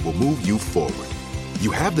degree that will move you forward.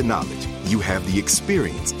 You have the knowledge, you have the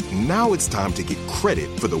experience. Now it's time to get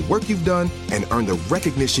credit for the work you've done and earn the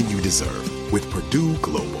recognition you deserve with Purdue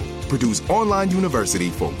Global, Purdue's online university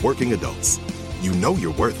for working adults. You know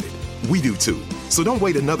you're worth it. We do too. So don't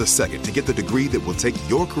wait another second to get the degree that will take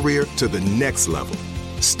your career to the next level.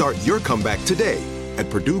 Start your comeback today at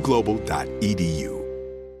purdueglobal.edu.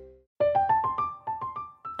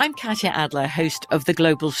 I'm Katya Adler, host of The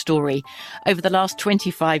Global Story. Over the last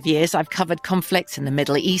 25 years, I've covered conflicts in the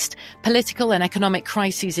Middle East, political and economic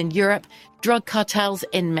crises in Europe, drug cartels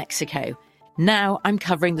in Mexico. Now I'm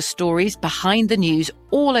covering the stories behind the news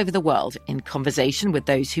all over the world in conversation with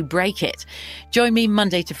those who break it. Join me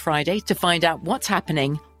Monday to Friday to find out what's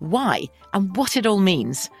happening, why, and what it all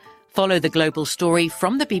means. Follow The Global Story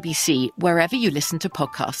from the BBC wherever you listen to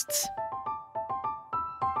podcasts.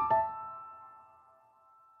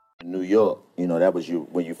 New York, that was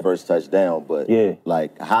when you first touched down, but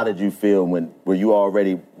like, how did you feel were you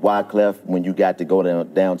already WYCLEF when you got to go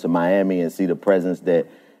down to Miami and see the presence that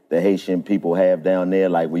the Haitian people have down there?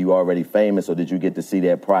 Like, were you already famous, or did you get to see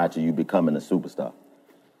that prior to you becoming a superstar?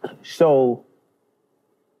 So,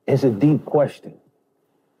 it's a deep question.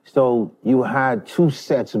 So, you had two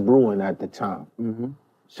sets brewing at the time. Mm-hmm.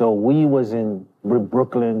 So, we was in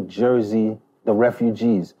Brooklyn, Jersey, the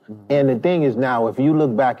refugees. Mm-hmm. And the thing is now, if you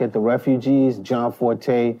look back at the refugees, John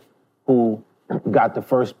Forte, who got the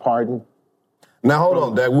first pardon. Now, hold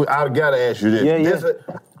on, Dak. I got to ask you this.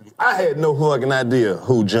 I had no fucking idea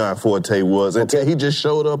who John Forte was until he just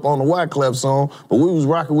showed up on the WYCLEF song, but we was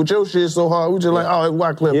rocking with your shit so hard, we just like, oh, it's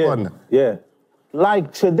WYCLEF partner. Yeah.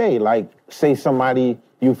 Like today, say somebody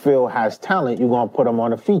you feel has talent, you're going to put them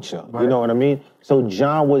on a feature. Right. You know what I mean? So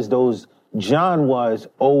John was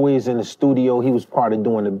always in the studio. He was part of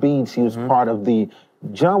doing the beats. He was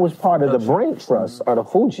John was part of the brain trust of the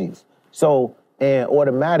Fugees. So, and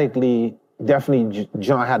automatically, definitely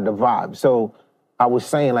John had the vibe. So I was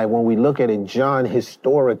saying, when we look at it, John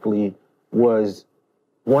historically was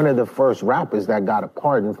one of the first rappers that got a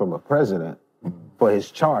pardon from a president for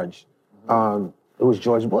his charge. It was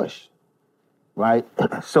George Bush, right?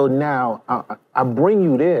 So now I bring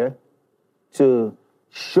you there to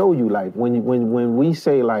show you, when we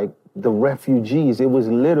say, the refugees, it was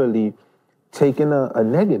literally taking a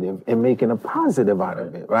negative and making a positive out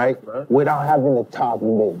of it, right? Without having the top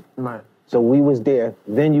mid. Right. So we was there.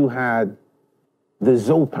 Then you had the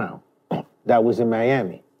Zopound that was in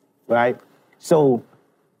Miami, right? So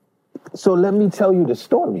let me tell you the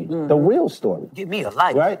story, the real story. Give me a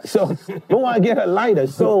lighter. Right? So, don't want to get a lighter.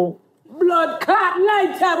 So, blood clot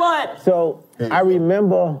lighter, boy. So, I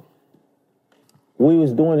remember we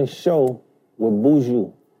was doing a show with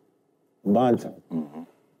Buju Banton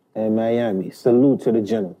in Miami. Salute to the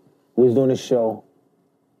general. We was doing a show,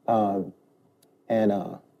 and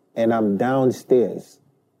I'm downstairs.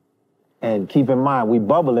 And keep in mind, we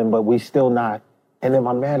bubbling, but we still not. And then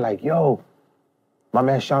my man my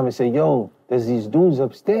man Shaman said, there's these dudes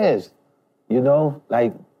upstairs, they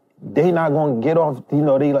not gonna get off, they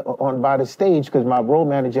on by the stage, because my road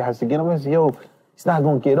manager has to get them. I said, it's not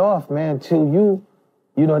gonna get off, man, till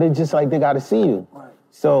they just they gotta see you. Right.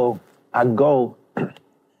 So I go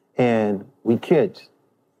and we kids.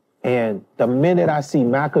 And the minute I see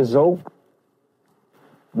Makazo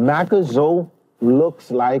looks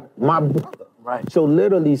like my brother. Right. So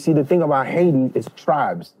literally, see, the thing about Haiti is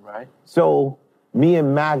tribes. Right. So me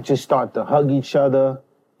and Mac just start to hug each other,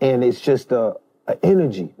 and it's just a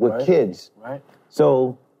energy with kids. Right.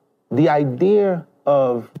 So the idea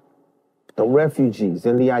of the refugees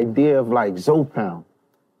and the idea of Zopound,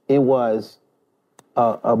 it was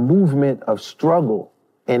a movement of struggle,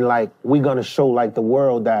 and we're gonna show the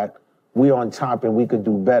world that we're on top and we could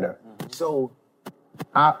do better. Mm-hmm. So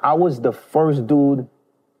I was the first dude,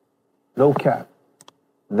 no cap,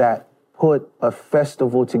 that put a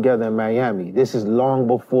festival together in Miami. This is long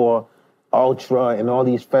before Ultra and all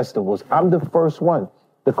these festivals. I'm the first one.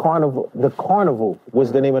 The Carnival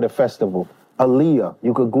was the name of the festival. Aaliyah,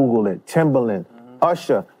 you could Google it. Timbaland,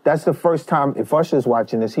 Usher. That's the first time, if Usher's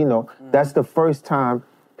watching this, that's the first time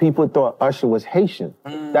people thought Usher was Haitian.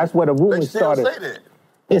 That's where the rumor started. Say that.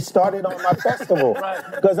 It started on my festival.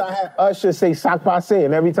 Because I had Usher say "sac passe,"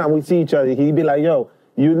 and every time we see each other, he'd be like,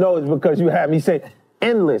 it's because you had me say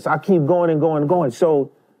endless. I keep going and going and going. So,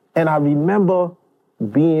 and I remember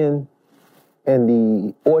being and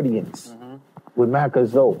the audience with Macca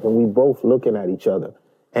Zoe, and we both looking at each other.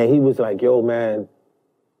 And he was like, yo, man,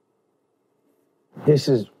 this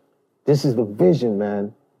is the vision,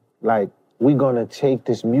 man. Like, we're gonna take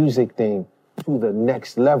this music thing to the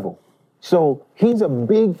next level. So he's a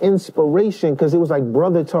big inspiration because it was like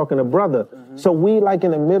brother talking to brother. So we like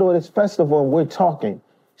in the middle of this festival and we're talking.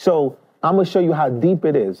 So I'm gonna show you how deep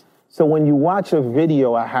it is. So when you watch a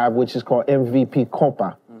video I have, which is called MVP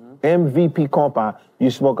Compa, MVP Compa,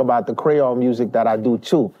 you spoke about the Creole music that I do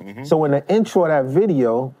too. So in the intro of that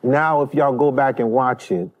video, now if y'all go back and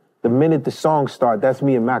watch it, the minute the song starts, that's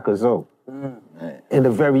me and Macca Zoe in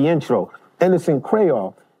the very intro. And it's in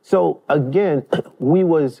Creole. So again, we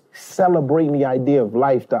was celebrating the idea of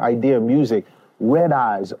life, the idea of music, Red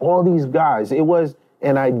Eyes, all these guys. It was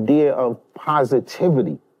an idea of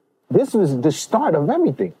positivity. This was the start of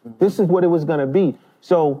everything. This is what it was gonna be.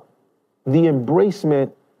 So the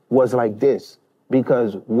embracement was like this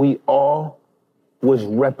because we all was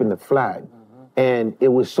repping the flag. And it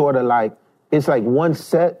was sort of like, it's like one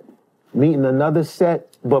set meeting another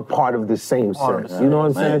set, but part of the same set. You know what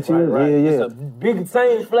I'm saying to you? Right. Yeah, yeah. It's a big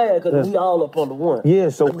same flag because we all up on the one. Yeah,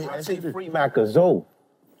 so I say free Macca Zoe.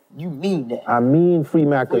 You mean that? I mean free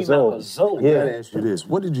Macca Zoe. Yeah. Let me ask you this.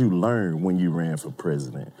 What did you learn when you ran for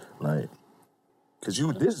president? Like, because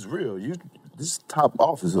this is real. This is top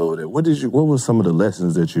office over there. What were some of the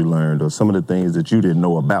lessons that you learned or some of the things that you didn't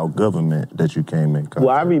know about government that you came in contact?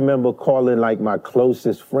 Well, I remember calling like my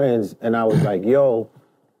closest friends and I was like, yo,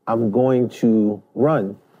 I'm going to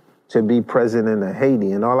run to be president of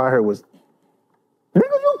Haiti. And all I heard was, nigga,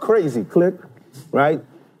 you crazy, click, right?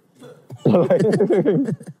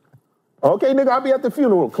 Okay, nigga, I'll be at the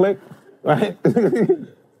funeral, click, right?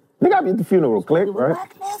 Nigga, I'll be at the funeral, click, right?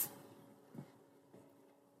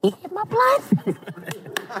 He hit my blood.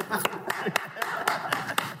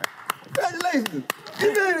 Congratulations.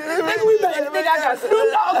 Nigga, we made it. Nigga, I got Snoop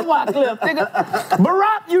Dogg and WYCLEF, nigga.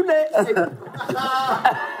 Barack, you next.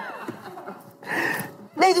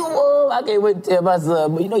 Nigga, whoa, I can't wait to tell my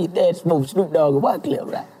son, but you know your dad smoked Snoop Dogg and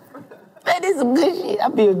WYCLEF, right? Man, this is some good shit. I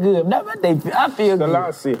feel good. Not my day, I feel good.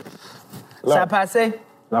 Ça passe?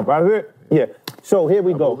 Ça passe? Yeah. So here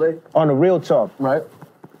we go. On the real talk. Right.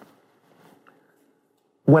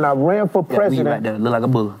 When I ran for president... right there, look like a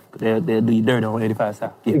bull. They'll do you dirty on 85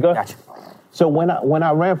 South. Yeah, gotcha. So when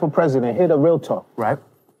I ran for president, here the real talk. Right.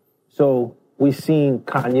 So we seen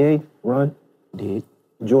Kanye run. Did.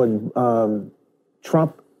 Jordan,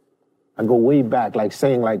 Trump. I go way back, like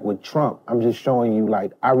saying like with Trump, I'm just showing you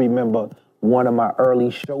like, I remember one of my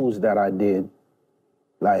early shows that I did,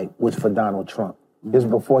 like was for Donald Trump. This is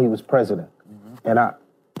before he was president. And I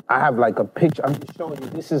have like a picture, I'm just showing you,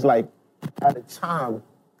 this is like at a time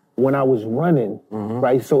when I was running,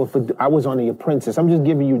 right? So I was on The Apprentice, I'm just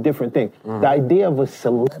giving you different things. The idea of a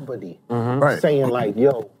celebrity saying like,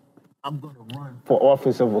 yo, I'm gonna run for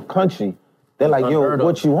office of a country. They're like, yo,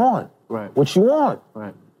 what you on? Right. What you on?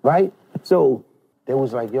 Right. Right? So they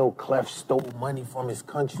was like, yo, Clef stole money from his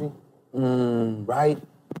country, right?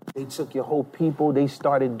 They took your whole people. They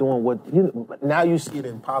started doing what, now you see it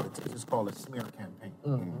in politics. It's called a smear campaign.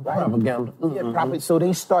 Right? Propaganda. Yeah, so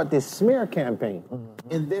they start this smear campaign.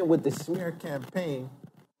 And then with the smear campaign,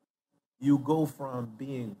 you go from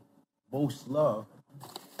being most loved.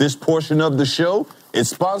 This portion of the show is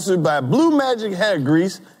sponsored by Blue Magic Hair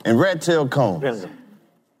Grease and Rat Tail Combs.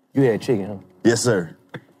 You had chicken, huh? Yes, sir.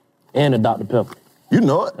 And a Dr. Pepper. You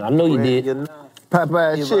know it. I know you did.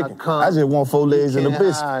 Popeye's chicken. I just want 4 legs and a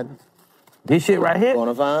biscuit. This shit right here?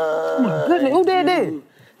 Gonna find Goodness, who did this?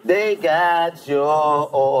 They got your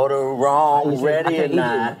order wrong, ready or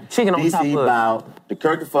not. Chicken on top of it. About the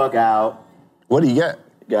kirk the fuck out. What do you got?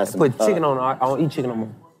 Got some. Put chicken on. I don't eat chicken no more.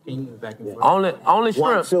 Only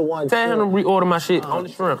shrimp. Tell him to reorder my shit.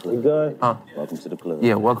 Only shrimp. You good? Welcome to the club.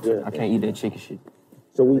 Yeah, welcome. I can't eat that chicken shit.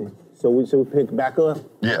 So we pick back up?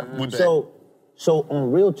 Yeah. So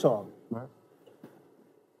on Real Talk,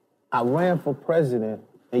 I ran for president,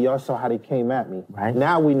 and y'all saw how they came at me. Right.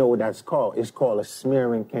 Now we know what that's called. It's called a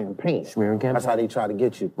smearing campaign. Smearing campaign. That's how they try to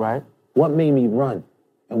get you. Right. What made me run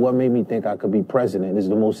and what made me think I could be president is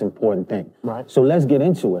the most important thing. Right. So let's get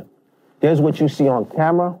into it. There's what you see on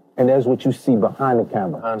camera, and there's what you see behind the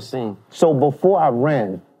camera. Behind the scene. So before I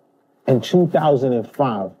ran, in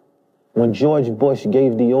 2005, when George Bush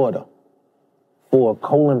gave the order for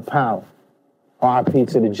Colin Powell, RIP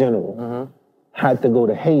to the general, had to go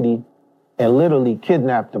to Haiti and literally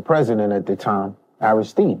kidnap the president at the time,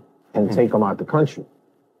 Aristide, and take him out the country,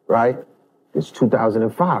 right? It's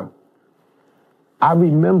 2005. I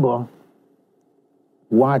remember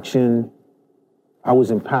watching, I was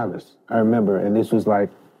in Paris, I remember, and this was like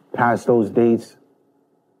past those dates,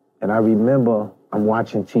 and I remember I'm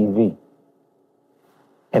watching TV.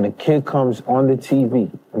 And a kid comes on the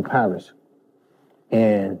TV in Paris,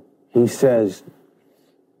 and he says,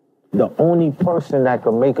 the only person that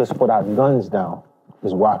can make us put our guns down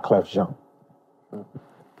is Wyclef Jean.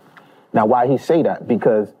 Now, why he say that?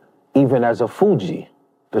 Because even as a Fuji,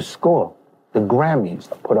 the score, the Grammys,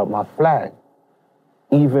 I put up my flag.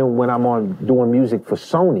 Even when I'm doing music for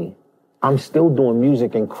Sony, I'm still doing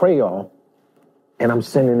music in Creole, and I'm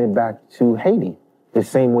sending it back to Haiti. The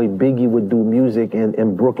same way Biggie would do music,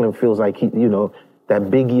 and Brooklyn feels like that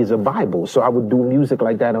Biggie is a Bible. So I would do music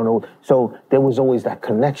like that. So there was always that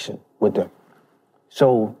connection with them.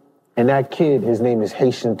 So, and that kid, his name is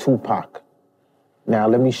Haitian Tupac. Now,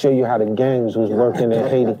 let me show you how the gangs was working in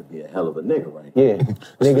Haiti. Be a hell of a nigga, right? Yeah.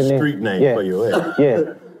 It's a street name for your head.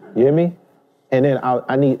 Yeah. You hear me? And then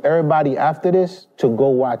I need everybody after this to go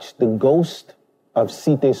watch The Ghost of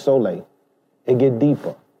Cité Soleil. It get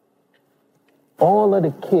deeper. All of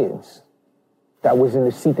the kids that was in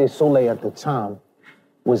the Cité Soleil at the time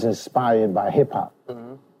was inspired by hip-hop.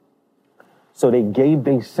 Mm-hmm. So they gave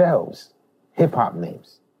themselves hip-hop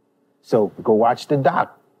names. So go watch the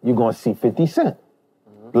doc. You're going to see 50 Cent.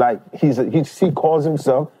 Mm-hmm. Like, he calls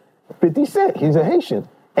himself 50 Cent. He's a Haitian.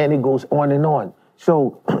 And it goes on and on.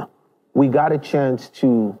 So we got a chance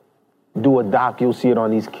to do a doc. You'll see it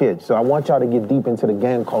on these kids. So I want y'all to get deep into the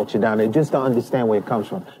gang culture down there just to understand where it comes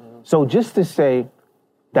from. Mm-hmm. So just to say,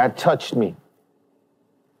 that touched me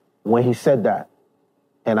when he said that.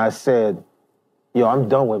 And I said, yo, I'm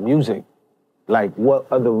done with music. Like, what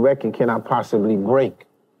other record can I possibly break?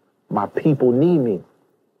 My people need me.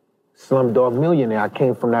 Slumdog Millionaire, I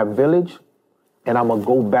came from that village, and I'm gonna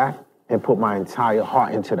go back and put my entire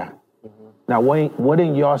heart into that. Mm-hmm. Now, what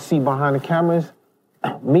did y'all see behind the cameras?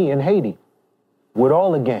 Me in Haiti, with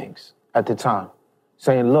all the gangs at the time,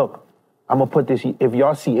 saying, look, I'm gonna put this, if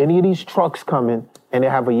y'all see any of these trucks coming and they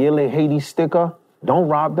have a Yele Haiti sticker, don't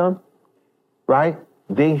rob them, right?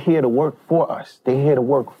 They here to work for us. They here to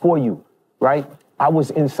work for you, right? I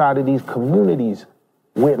was inside of these communities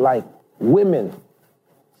with like women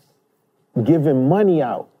giving money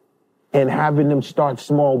out and having them start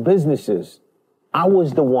small businesses. I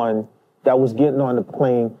was the one that was getting on the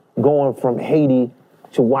plane, going from Haiti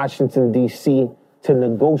to Washington, D.C. to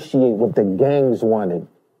negotiate what the gangs wanted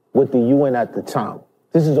with the UN at the time.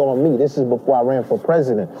 This is all me. This is before I ran for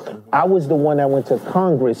president. I was the one that went to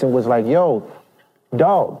Congress and was like, yo,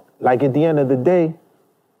 dog, like at the end of the day,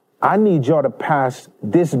 I need y'all to pass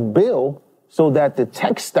this bill so that the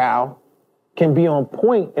textile can be on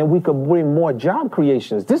point and we could bring more job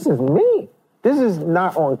creations. This is me. This is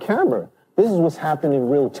not on camera. This is what's happening in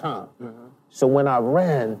real time. Mm-hmm. So when I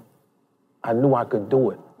ran, I knew I could do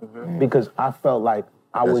it because I felt like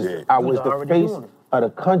I was the face of the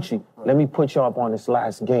country. Right. Let me put y'all up on this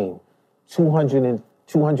last game.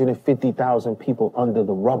 250,000 people under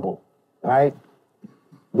the rubble, right?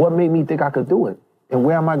 What made me think I could do it? And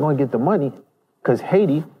where am I going to get the money? Because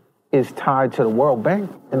Haiti is tied to the World Bank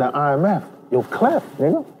and the IMF. Yo, Clef,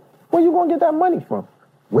 nigga, where you going to get that money from?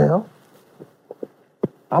 Well,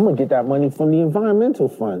 I'm going to get that money from the environmental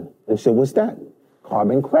fund. They said, what's that?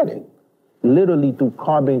 Carbon credit. Literally through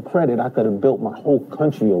carbon credit, I could have built my whole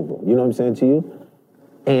country over. You know what I'm saying to you?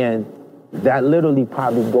 And that literally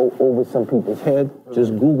probably go over some people's head.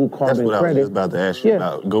 Just Google carbon credit. That's what I was just about to ask you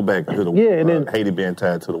about. Go back to the Haiti being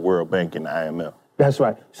tied to the World Bank and the IMF. That's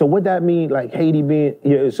right. So what that mean, like Haiti being,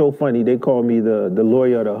 it's so funny. They call me the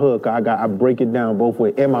lawyer of the hook. I break it down both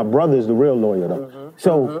ways. And my brother's the real lawyer though. Mm-hmm.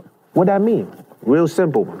 So what that mean? Real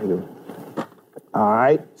simple. All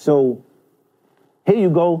right. So here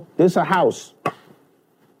you go. This a house.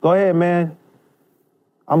 Go ahead, man.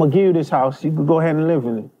 I'm gonna give you this house. You can go ahead and live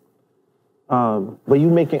in it. But you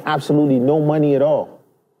making absolutely no money at all.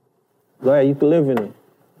 Go ahead, you can live in it.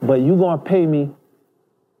 But you gonna pay me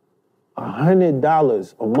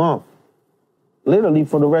 $100 a month, literally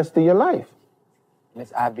for the rest of your life.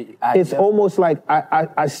 It's almost like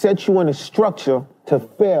I set you in a structure to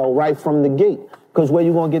fail right from the gate, because where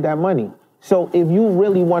you gonna get that money? So if you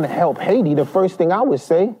really want to help Haiti, the first thing I would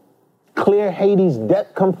say, clear Haiti's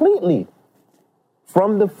debt completely.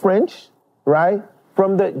 From the French, right?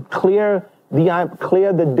 Clear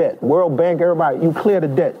the debt. World Bank, everybody, you clear the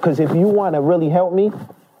debt. Because if you want to really help me,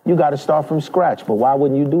 you got to start from scratch. But why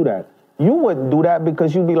wouldn't you do that? You wouldn't do that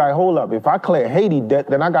because you'd be like, hold up, if I clear Haiti debt,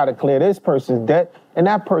 then I got to clear this person's debt and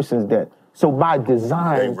that person's debt. So by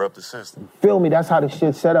design, up the system. Feel me? That's how the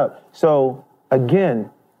shit's set up. So again,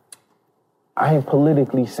 I ain't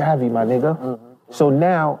politically savvy, my nigga. Mm-hmm. So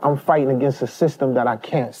now I'm fighting against a system that I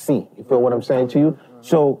can't see. You feel what I'm saying to you?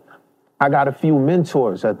 So I got a few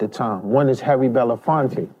mentors at the time. One is Harry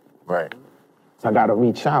Belafonte. Right. So I got to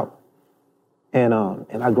reach out. And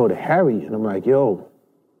I go to Harry, and I'm like, yo.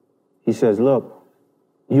 He says, look,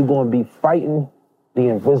 you're going to be fighting the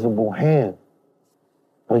invisible hand.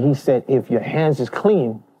 When he said, if your hands is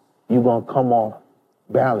clean, you're going to come off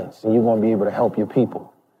balance, and you're going to be able to help your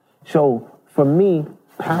people. So for me,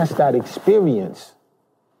 past that experience,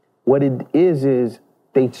 what it is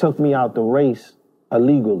they took me out the race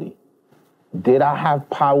illegally. Did I have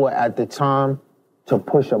power at the time to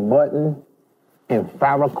push a button and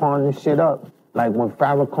Farrakhan this shit up? Like when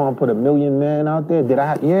Farrakhan put 1 million men out there,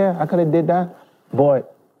 yeah, I could have did that.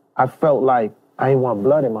 But I felt like I didn't want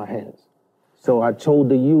blood in my hands. So I told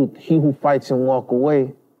the youth, he who fights and walk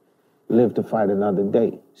away, live to fight another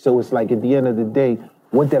day. So it's like at the end of the day,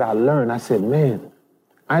 what did I learn? I said, man,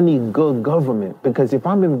 I need good government, because if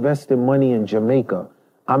I'm investing money in Jamaica,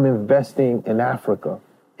 I'm investing in Africa,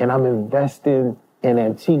 and I'm investing in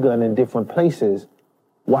Antigua and in different places,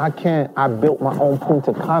 why can't I build my own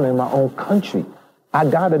Punta Cana in my own country? I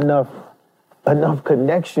got enough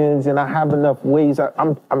connections, and I have enough ways.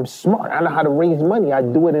 I'm smart. I know how to raise money. I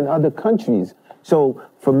do it in other countries. So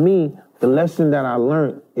for me, the lesson that I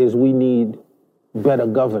learned is we need better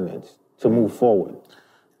governance to move forward.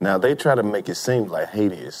 Now, they try to make it seem like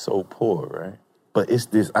Haiti is so poor, right? But it's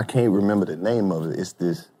this, I can't remember the name of it. It's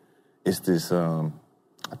this,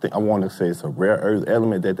 I want to say it's a rare earth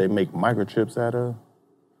element that they make microchips out of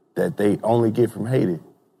that they only get from Haiti.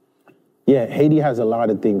 Yeah, Haiti has a lot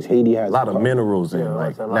of things. Haiti has a lot of minerals and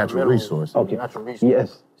like natural resources. Okay.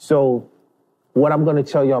 Yes. So what I'm going to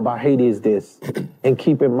tell you about Haiti is this, and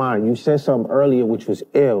keep in mind, you said something earlier which was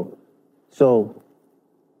ill. So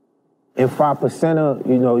in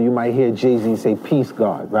 5%, you might hear Jay-Z say peace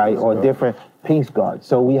God, right? Or different peace God.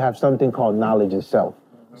 So we have something called knowledge of self.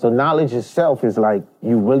 So knowledge of self is like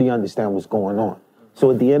you really understand what's going on.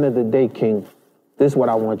 So at the end of the day, King, this is what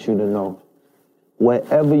I want you to know.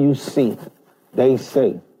 Wherever you see, they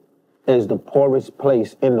say, is the poorest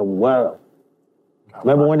place in the world.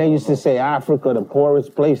 Remember when they used to say Africa, the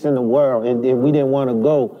poorest place in the world, and if we didn't want to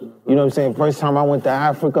go, you know what I'm saying? First time I went to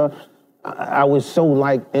Africa, I was so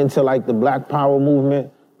into the Black Power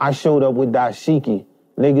movement. I showed up with dashiki.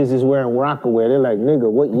 Niggas is wearing Rockaware. They're like,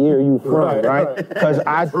 nigga, what year are you from, right? Because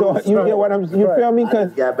I thought, you get what I'm, you feel me? I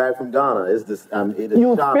just got back from Ghana. It is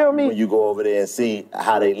you feel me? When you go over there and see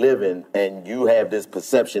how they living, and you have this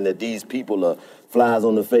perception that these people are flies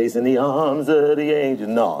on the face in the arms of the angel.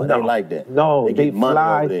 No, it ain't like that. No, they get money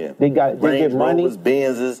fly, over there. They get money. Rovers,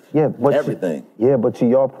 Benzes, everything. But to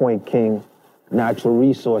your point, King, natural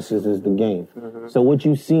resources is the game. Mm-hmm. So what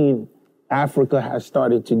you've seen Africa has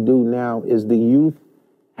started to do now is the youth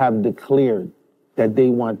have declared that they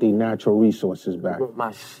want their natural resources back.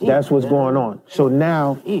 That's what's going on. So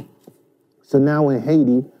now in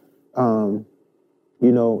Haiti, and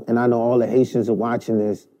I know all the Haitians are watching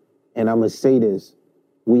this, and I'm gonna say this,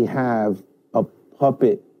 we have a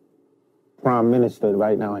puppet prime minister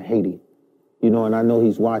right now in Haiti, and I know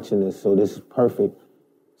he's watching this, so this is perfect.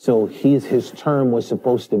 So his term was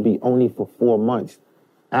supposed to be only for 4 months.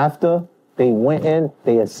 After they went in,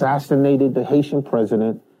 they assassinated the Haitian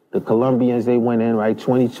president. The Colombians, they went in, right,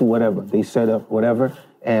 22, whatever. They set up whatever.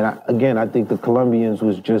 And I think the Colombians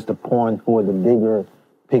was just a pawn for the bigger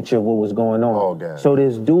picture of what was going on. Oh, God. So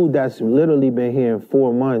this dude that's literally been here in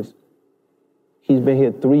 4 months, he's been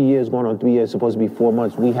here 3 years, going on 3 years, supposed to be 4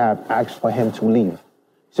 months. We have asked for him to leave.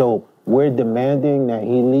 So we're demanding that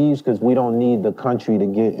he leaves because we don't need the country to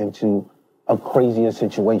get into a crazier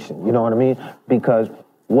situation. You know what I mean? Because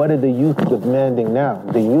what are the youth demanding now?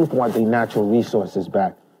 The youth want their natural resources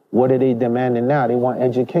back. What are they demanding now? They want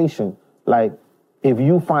education. Like, if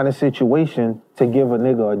you find a situation to give a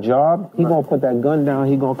nigga a job, he gonna put that gun down,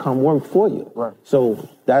 he gonna come work for you. Right. So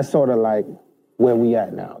that's sort of like where we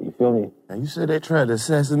at now. You feel me? And you said they tried to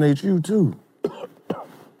assassinate you too.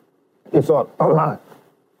 It's all online.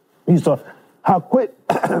 You saw how quick.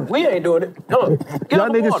 We ain't doing it. Come on. Y'all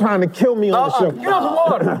niggas trying to kill me on the show. Get us some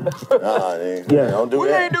water. Yeah. Don't do we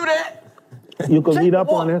that. ain't do that. You can read up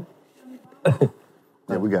on it.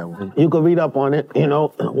 Yeah, we got one. You can read up on it.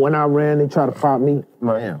 When I ran, they tried to pop me.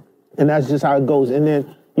 Right. And that's just how it goes. And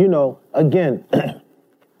then, again,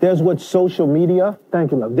 there's what social media,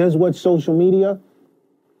 thank you, love. There's what social media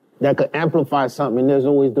that could amplify something, and there's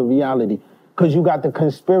always the reality. Because you got the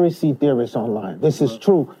conspiracy theorists online. This is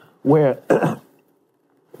true, where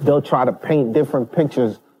they'll try to paint different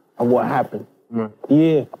pictures of what happened. Right.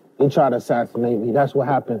 Yeah, they try to assassinate me. That's what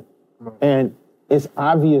happened. Right. And it's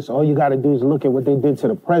obvious. All you got to do is look at what they did to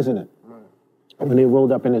the president when they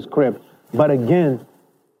rolled up in his crib. But again,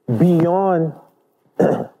 beyond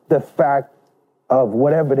the fact of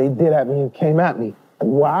whatever they did at me and came at me.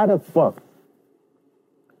 Why the fuck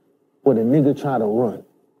would a nigga try to run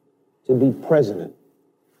to be president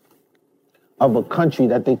of a country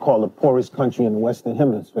that they call the poorest country in the Western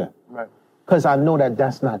Hemisphere? Right. Because I know that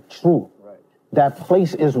that's not true. Right. That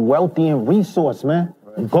place is wealthy in resource, man.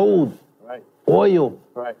 Right. Gold, right. Oil,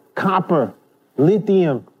 right. Copper,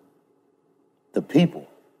 lithium. The people.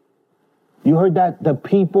 You heard that? The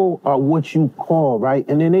people are what you call, right?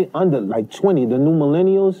 And then they under like 20, the new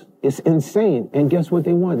millennials, it's insane. And guess what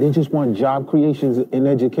they want? They just want job creations and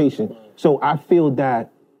education. So I feel that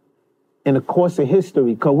in the course of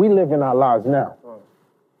history, because we live in our lives now,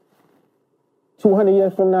 200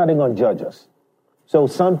 years from now, they're going to judge us. So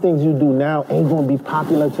some things you do now ain't going to be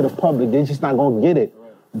popular to the public. They're just not going to get it.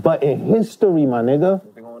 But in history, my nigga,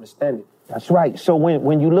 they're going to understand it. That's right. So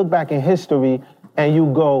when you look back in history and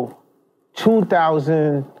you go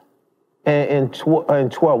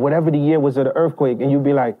 2012, whatever the year was of the earthquake, and you'd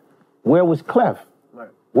be like, where was Clef? Right.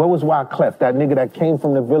 Where was WYCLEF? That nigga that came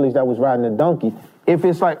from the village that was riding a donkey. If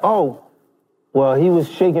it's like, oh, well, he was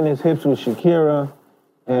shaking his hips with Shakira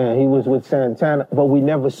and he was with Santana, but we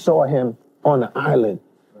never saw him on the island.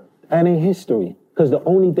 That ain't history. Because the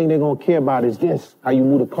only thing they're going to care about is this, how you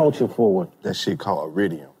move the culture forward. That shit called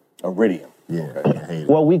iridium. Iridium. Yeah, I hate it.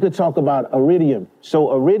 Well, we could talk about iridium.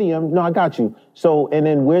 So iridium, no, I got you. So, and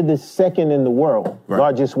then we're the second in the world,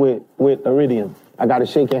 largest with iridium. I got to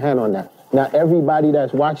shake your hand on that. Now, everybody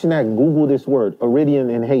that's watching that, Google this word, iridium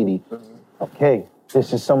in Haiti. Okay,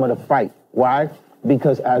 this is some of the fight. Why?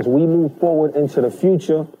 Because as we move forward into the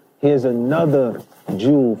future, here's another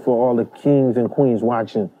jewel for all the kings and queens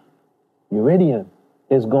watching. Iridium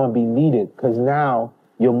is going to be needed because now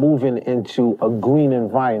you're moving into a green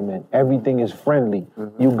environment. Everything is friendly.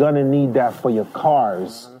 You're going to need that for your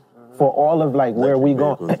cars, for all of like where we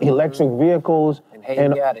go, electric vehicles,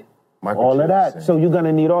 and all of that. So you're going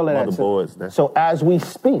to need all of that. So as we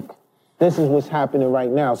speak, this is what's happening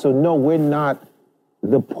right now. So no, we're not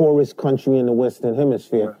the poorest country in the Western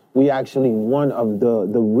Hemisphere. We actually one of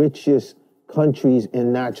the richest countries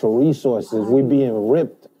in natural resources. We're being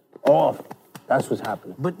ripped off. That's what's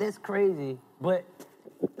happening. But that's crazy. But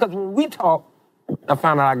because when we talk, I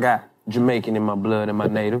found out I got Jamaican in my blood and my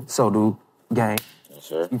native. So do gang. Yes,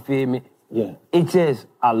 sir. You feel me? Yeah. It just,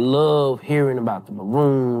 I love hearing about the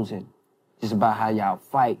Maroons and just about how y'all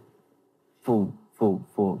fight for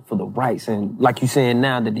the rights. And like you saying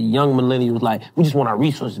now that the young millennials, like, we just want our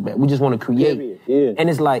resources back. We just want to create. Yeah. And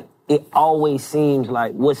it's like, it always seems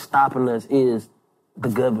like what's stopping us is the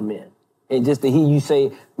government. And just to hear you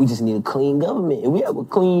say, we just need a clean government. If we have a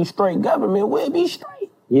clean, straight government, we'll be straight.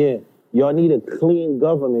 Yeah, y'all need a clean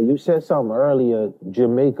government. You said something earlier,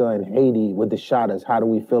 Jamaica and Haiti with the Shadas. How do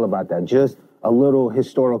we feel about that? Just a little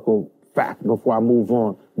historical fact before I move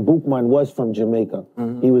on. Boukman was from Jamaica.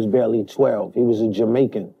 He was barely 12. He was a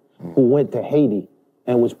Jamaican who went to Haiti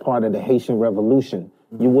and was part of the Haitian Revolution.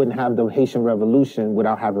 You wouldn't have the Haitian Revolution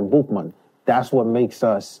without having Boukman. That's what makes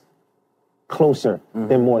us closer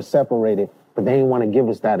than more separated, but they didn't want to give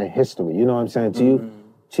us that in history. You know what I'm saying?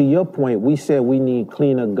 To your point, we said we need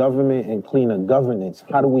cleaner government and cleaner governance.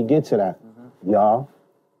 How do we get to that? Y'all.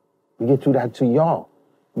 We get to that to y'all.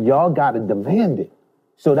 Y'all got to demand it.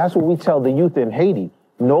 So that's what we tell the youth in Haiti.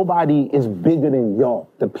 Nobody is bigger than y'all,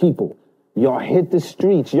 the people. Y'all hit the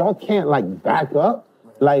streets. Y'all can't like back up.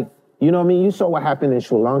 Like, you know what I mean? You saw what happened in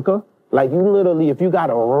Sri Lanka. Like you literally, if you got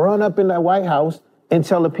to run up in that White House and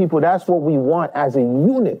tell the people that's what we want as a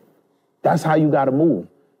unit. That's how you got to move.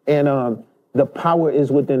 And the power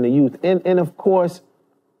is within the youth. And of course,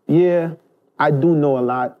 yeah, I do know a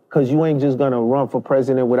lot because you ain't just going to run for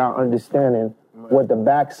president without understanding what the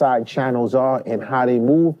backside channels are and how they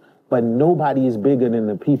move. But nobody is bigger than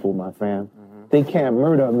the people, my fam. They can't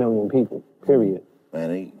murder 1 million people, period.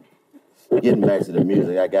 Man, getting back to the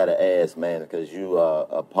music, I got to ask, man, because you are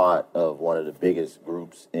a part of one of the biggest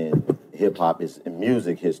groups in hip-hop is in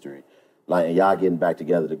music history. Like, and y'all getting back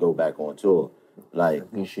together to go back on tour. Like,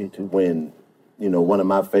 when, you know, one of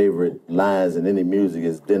my favorite lines in any music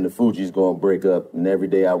is, then the Fugees gonna break up, and every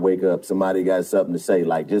day I wake up, somebody got something to say.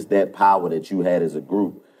 Like, just that power that you had as a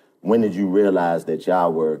group. When did you realize that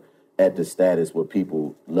y'all were at the status where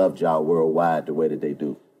people loved y'all worldwide the way that they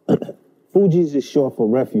do? Fugees is short for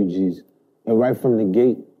refugees. And right from the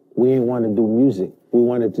gate, we didn't want to do music. We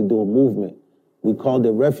wanted to do a movement. We called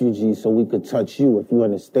it refugees so we could touch you if you're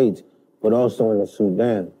in the States, but also in the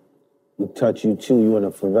Sudan. We touch you too, you in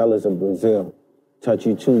the favelas of Brazil. Touch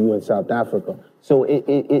you too, you in South Africa. So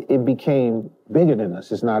it became bigger than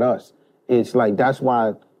us. It's not us. It's like, that's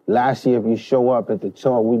why last year, if you show up at the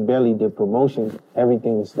tour, we barely did promotion.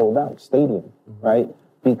 Everything was sold out, stadium, right?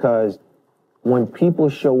 because when people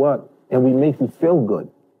show up and we make you feel good,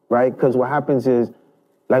 right? Because what happens is,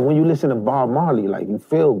 like when you listen to Bob Marley, like you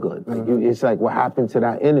feel good. Like it's like what happened to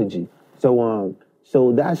that energy.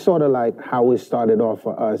 So that's sort of like how it started off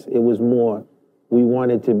for us. It was more, we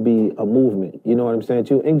wanted to be a movement. You know what I'm saying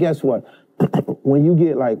too? And guess what? When you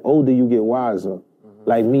get like older, you get wiser.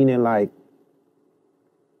 Like meaning like,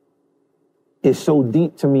 it's so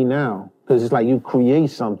deep to me now because it's like you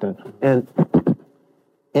create something, and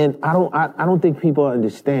I don't think people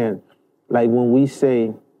understand. Like when we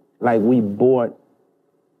say, like we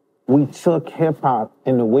took hip hop,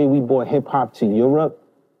 and the way we brought hip hop to Europe,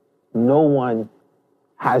 no one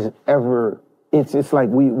has ever. It's like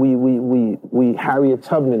we Harriet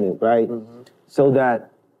Tubman it, right? So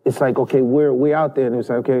that it's like, okay, we're out there, and it's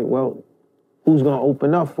like, okay, well, who's gonna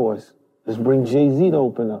open up for us? Let's bring Jay-Z to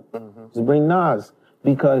open up. Let's bring Nas.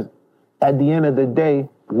 Because at the end of the day,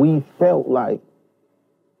 we felt like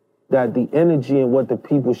that the energy and what the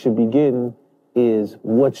people should be getting is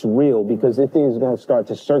what's real, because this thing is going to start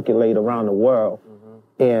to circulate around the world.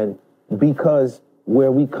 And because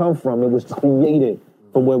where we come from, it was created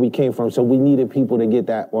from where we came from. So we needed people to get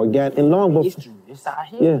that organic. And long before, it's out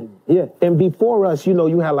here. yeah. And before us, you know,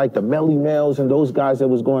 you had like the Melly Mels and those guys that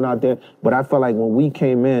was going out there. But I felt like when we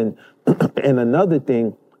came in, and another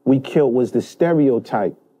thing we killed was the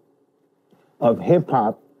stereotype of hip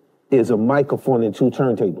hop is a microphone and 2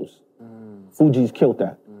 turntables. Fuji's killed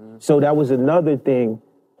that. So that was another thing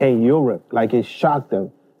in Europe. Like it shocked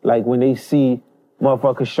them. Like when they see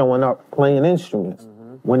motherfuckers showing up playing instruments,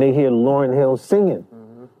 when they hear Lauryn Hill singing,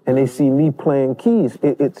 and they see me playing keys,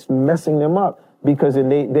 it's messing them up because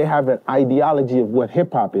they have an ideology of what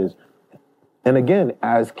hip hop is. And again,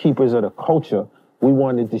 as keepers of the culture, we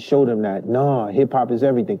wanted to show them that, nah, hip hop is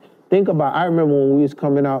everything. Think about, I remember when we was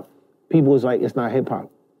coming out, people was like, it's not hip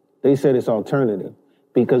hop. They said it's alternative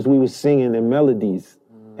because we was singing in melodies.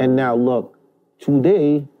 And now look,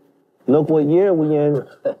 today, look what year we in.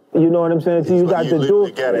 You know what I'm saying? So you got to do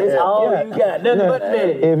it. It's all you got, nothing but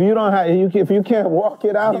melody. If you don't have, if you can't walk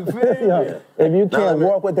it out, if you can't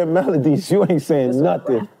walk with the melodies, you ain't saying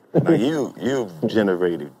nothing. Now you've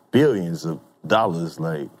generated billions of dollars,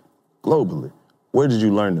 like, globally. Where did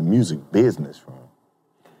you learn the music business from?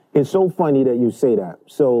 It's so funny that you say that.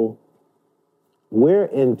 So we're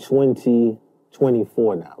in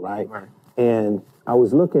 2024 now, right? And I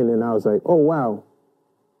was looking and I was like, oh, wow.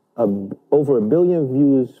 Over 1 billion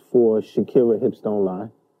views for Shakira Hips Don't Lie,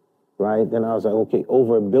 right? Then I was like, okay,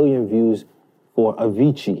 over 1 billion views for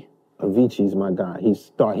Avicii. Avicii's my guy.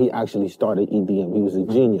 He actually started EDM. He was a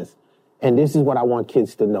genius. And this is what I want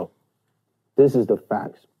kids to know. This is the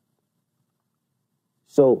facts.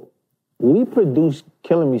 So we produced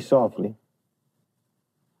Killing Me Softly.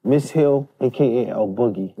 Miss Hill, a.k.a. El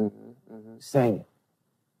Boogie, sang it.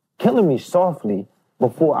 Killing Me Softly,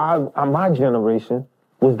 before my generation,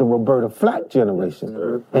 was the Roberta Flack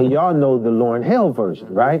generation. And y'all know the Lauryn Hill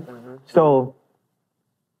version, right? So,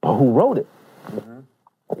 but who wrote it?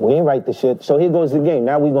 We ain't write the shit. So here goes the game.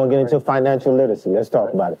 Now we're going to get into financial literacy. Let's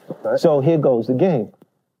talk about it. So here goes the game.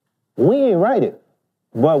 We ain't write it,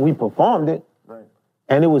 but we performed it.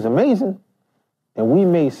 And it was amazing. And we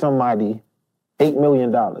made somebody $8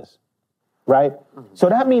 million, right? So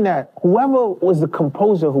that means that whoever was the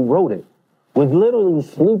composer who wrote it was literally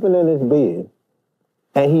sleeping in his bed,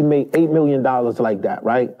 and he made $8 million like that,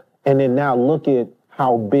 right? And then now look at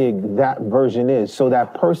how big that version is. So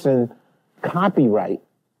that person, copyright,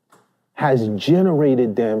 has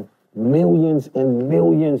generated them millions and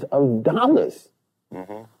millions of dollars.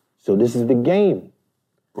 So this is the game.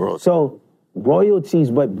 So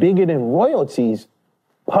royalties, but bigger than royalties,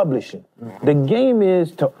 publishing. The game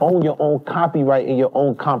is to own your own copyright and your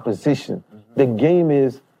own composition. The game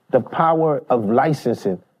is the power of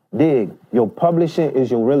licensing. Dig, your publishing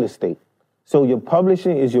is your real estate. So your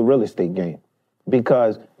publishing is your real estate game.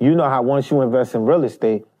 Because you know how once you invest in real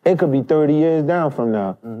estate, it could be 30 years down from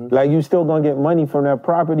now. Like you still gonna get money from that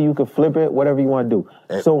property, you could flip it, whatever you wanna do.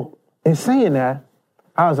 So in saying that,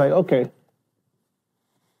 I was like, okay,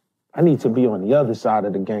 I need to be on the other side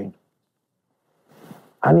of the game.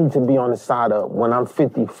 I need to be on the side of when I'm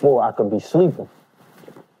 54, I could be sleeping.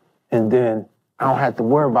 And then I don't have to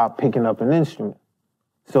worry about picking up an instrument.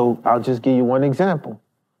 So I'll just give you one example.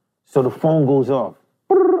 So the phone goes off.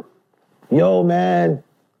 Yo, man,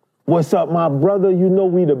 what's up, my brother? You know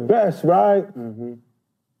we the best, right?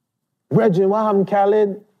 Reggie, what happened,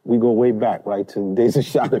 Khaled? We go way back, right, to Days of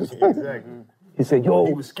Shadows. Exactly. He said, yo.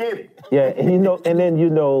 He was skinny. Yeah, and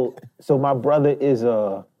then, so my brother is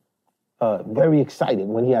very excited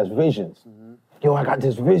when he has visions. Yo, I got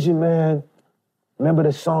this vision, man. Remember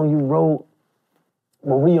the song you wrote?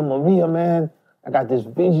 Maria, man, I got this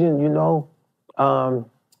vision, you know.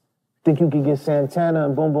 Think you could get Santana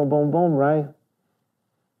and boom, boom, boom, boom, right?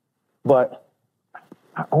 But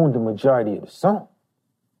I own the majority of the song.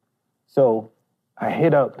 So I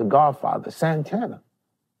hit up the Godfather, Santana,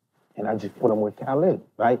 and I just put him with Khaled,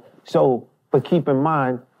 right? So, but keep in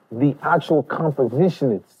mind, the actual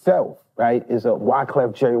composition itself, right, is a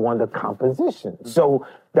Wyclef Jerry Wonder composition. Mm-hmm. So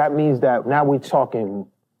that means that now we're talking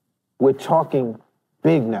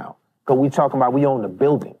big now. Because we talking about we own the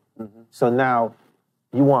building. Mm-hmm. So now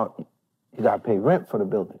you gotta pay rent for the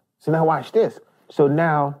building. So now watch this. So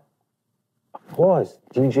now, of course,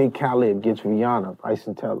 DJ Khaled gets Rihanna,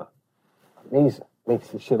 Bryson Tiller. Amazing, makes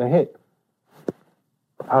the shit a hit.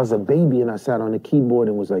 I was a baby and I sat on the keyboard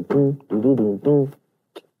and was like,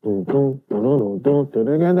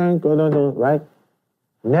 right?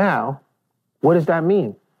 Now, what does that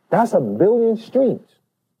mean? That's 1 billion streams.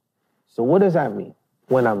 So what does that mean?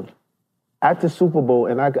 When I'm at the Super Bowl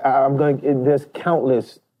and there's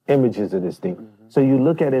countless images of this thing. Mm-hmm. So you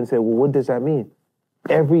look at it and say, well, what does that mean?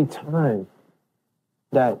 Every time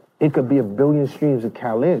that it could be 1 billion streams of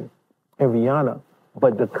Khaled and Rihanna,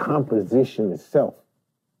 but the composition itself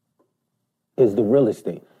is the real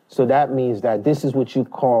estate. So that means that this is what you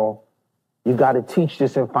got to teach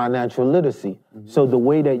this in financial literacy. Mm-hmm. So the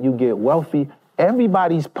way that you get wealthy,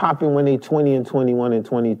 everybody's popping when they 20 and 21 and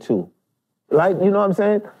 22. Like, you know what I'm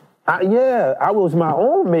saying? I was my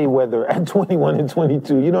own Mayweather at 21 and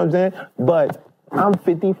 22, you know what I'm saying? But I'm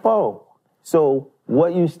 54. So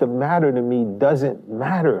what used to matter to me doesn't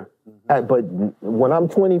matter. Mm-hmm. But when I'm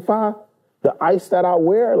 25, the ice that I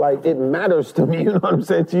wear, like, it matters to me, you know what I'm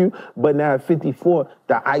saying to you? But now at 54,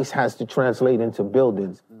 the ice has to translate into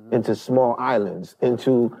buildings, mm-hmm. into small islands,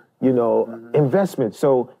 into, mm-hmm. investments.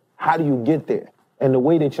 So how do you get there? And the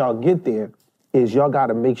way that y'all get there is y'all got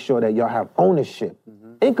to make sure that y'all have ownership.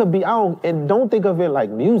 Mm-hmm. It could be, and don't think of it like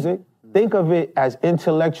music. Mm-hmm. Think of it as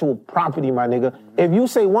intellectual property, my nigga. Mm-hmm. If you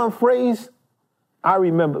say one phrase, I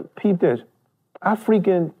remember, peep this. I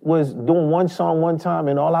freaking was doing one song one time,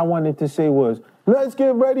 and all I wanted to say was, let's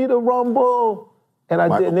get ready to rumble. And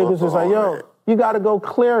niggas was like, yo, you got to go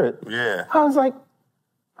clear it. Yeah. I was like,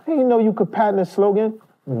 I didn't know you could patent a slogan.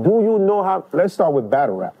 Do you know how, let's start with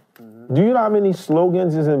battle rap. Mm-hmm. Do you know how many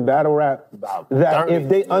slogans is in battle rap that 30, if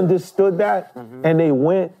they understood that mm-hmm. and they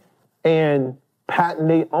went and patent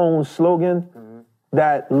their own slogan, mm-hmm.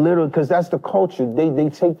 that literally, because that's the culture, they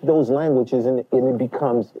take those languages and it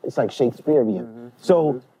becomes, it's like Shakespearean. Mm-hmm.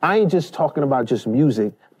 So I ain't just talking about just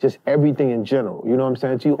music, just everything in general, you know what I'm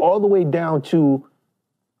saying to you? All the way down to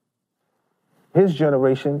his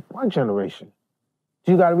generation, my generation.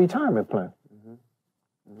 You got a retirement plan. Mm-hmm.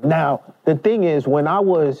 Mm-hmm. Now, the thing is, when I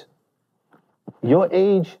was your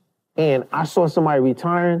age and I saw somebody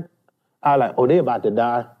retiring, I was like, oh, they about to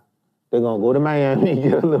die. They're going to go to Miami,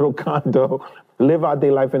 get a little condo, live out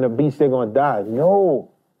their life in the beach, they're going to die. No,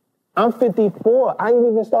 I'm 54. I ain't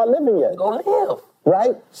even start living yet. Go live.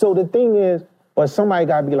 Right? So the thing is, but somebody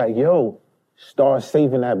got to be like, yo, start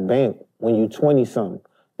saving that bank when you're 20-something.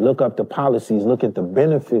 Look up the policies, look at the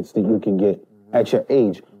benefits that you can get at your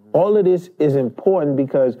age. All of this is important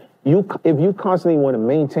because if you constantly want to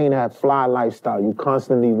maintain that fly lifestyle, you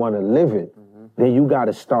constantly want to live it, then you got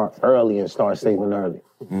to start early and start saving early.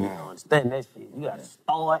 You don't understand that shit. You got to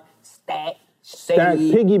start, stack,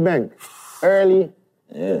 save. Piggy bank early.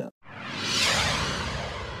 Yeah.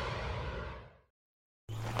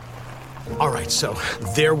 All right, so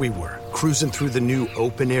there we were, cruising through the new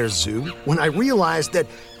open-air zoo, when I realized that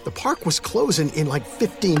the park was closing in like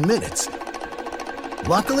 15 minutes.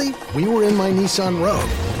 Luckily, we were in my Nissan Rogue.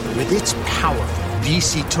 With its powerful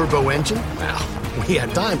VC turbo engine, well, we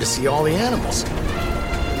had time to see all the animals.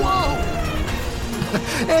 Whoa!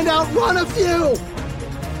 And outrun a few!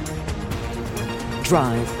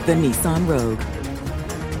 Drive the Nissan Rogue.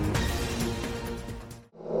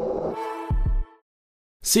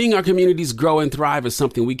 Seeing our communities grow and thrive is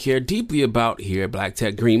something we care deeply about here at Black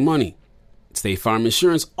Tech Green Money. State Farm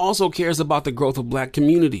Insurance also cares about the growth of Black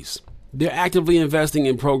communities. They're actively investing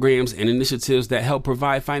in programs and initiatives that help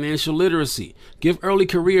provide financial literacy, give early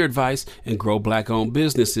career advice, and grow Black-owned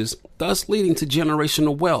businesses, thus leading to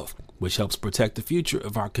generational wealth, which helps protect the future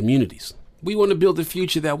of our communities. We want to build a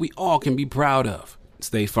future that we all can be proud of.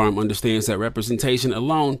 State Farm understands that representation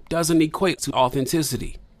alone doesn't equate to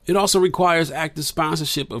authenticity. It also requires active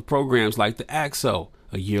sponsorship of programs like the AXO,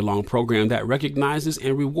 a year-long program that recognizes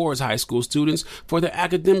and rewards high school students for their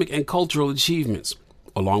academic and cultural achievements,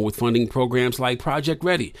 along with funding programs like Project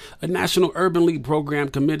Ready, a National Urban League program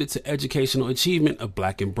committed to educational achievement of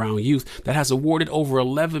Black and brown youth that has awarded over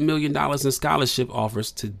 $11 million in scholarship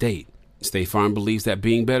offers to date. State Farm believes that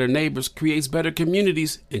being better neighbors creates better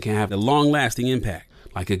communities and can have a long-lasting impact.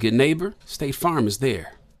 Like a good neighbor, State Farm is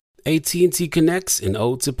there. AT&T connects an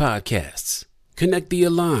ode to podcasts. Connect the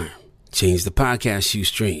alarm. Change the podcast you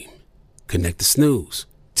stream. Connect the snooze.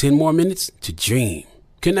 10 more minutes to dream.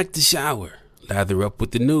 Connect the shower. Lather up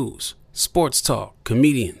with the news, sports talk,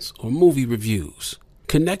 comedians, or movie reviews.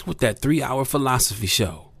 Connect with that 3-hour philosophy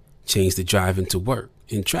show. Change the drive into work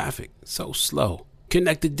in traffic so slow.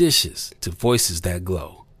 Connect the dishes to voices that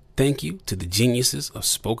glow. Thank you to the geniuses of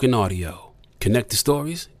spoken audio. Connect the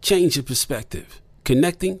stories, change your perspective.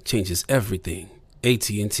 Connecting changes everything.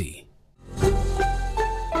 AT&T.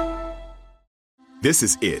 This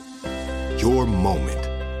is it. Your moment.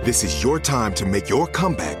 This is your time to make your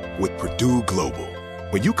comeback with Purdue Global.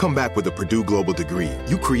 When you come back with a Purdue Global degree,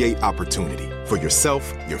 you create opportunity for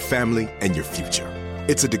yourself, your family, and your future.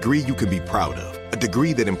 It's a degree you can be proud of, a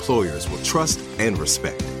degree that employers will trust and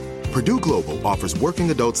respect. Purdue Global offers working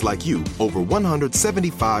adults like you over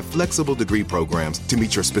 175 flexible degree programs to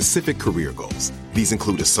meet your specific career goals. These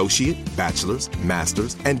include associate, bachelor's,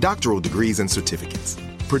 master's, and doctoral degrees and certificates.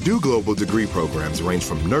 Purdue Global degree programs range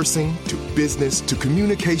from nursing to business to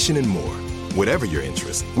communication and more. Whatever your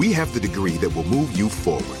interest, we have the degree that will move you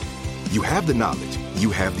forward. You have the knowledge, you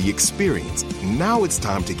have the experience. Now it's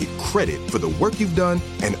time to get credit for the work you've done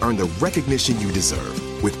and earn the recognition you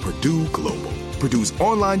deserve with Purdue Global, Purdue's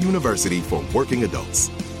online university for working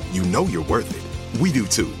adults. You know you're worth it. We do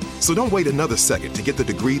too. So don't wait another second to get the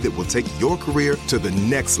degree that will take your career to the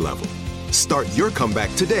next level. Start your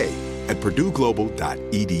comeback today at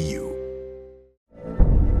purdueglobal.edu.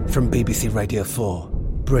 From BBC Radio 4,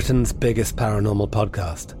 Britain's biggest paranormal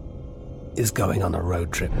podcast is going on a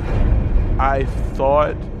road trip. I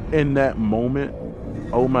thought in that moment,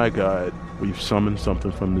 oh my God, we've summoned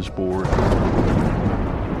something from this board.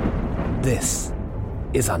 This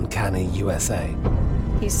is Uncanny USA.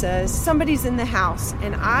 He says, somebody's in the house,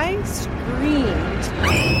 and I screamed.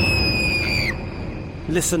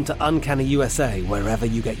 Listen to Uncanny USA wherever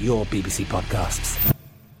you get your BBC podcasts,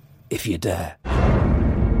 if you dare.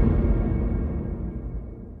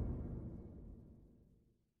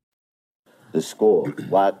 The score.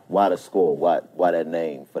 Why the score? Why that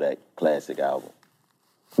name for that classic album?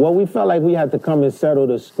 Well, we felt like we had to come and settle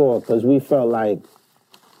the score because we felt like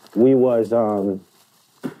we was,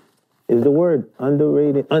 is the word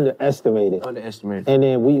underrated? Underestimated. Underestimated. And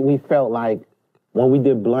then we felt like when we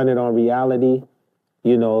did Blunted on Reality,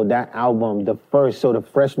 you know, that album, the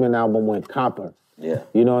freshman album went copper. Yeah.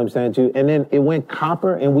 You know what I'm saying, too? And then it went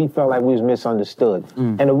copper, and we felt like we was misunderstood.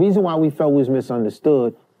 And the reason why we felt we was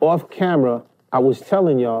misunderstood, off camera, I was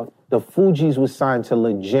telling y'all, the Fugees was signed to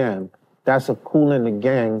La Jam. That's a Kool and the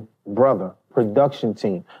Gang brother production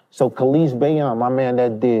team. So Khalees Bayon, my man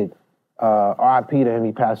that did R.I.P. to him,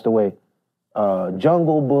 he passed away.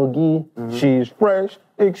 Jungle Boogie, She's Fresh,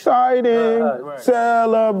 Exciting,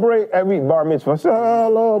 Celebrate, every bar mitzvah,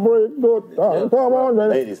 celebrate, good time, come on.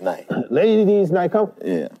 Ladies' night. Ladies' night, come.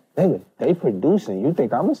 Yeah. They producing. You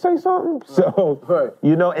think I'm gonna say something? So,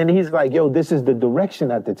 you know, and he's like, yo, this is the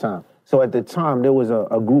direction at the time. So at the time, there was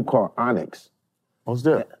a group called Onyx. What's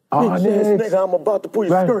that? Onyx. Nigga, I'm about to pull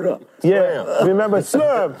your skirt up. Yeah, remember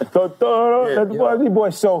Slim? Boy.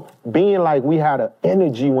 So being like we had an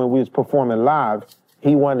energy when we was performing live,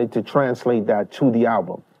 he wanted to translate that to the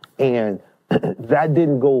album. And that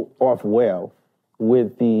didn't go off well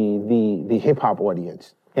with the hip-hop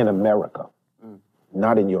audience in America,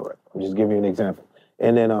 not in Europe. I'm just giving you an example.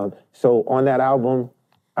 And then, so on that album,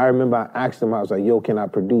 I remember I asked him, I was like, yo, can I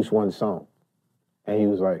produce one song? And he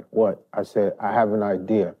was like, what? I said, I have an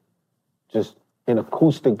idea. Just an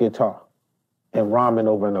acoustic guitar and rhyming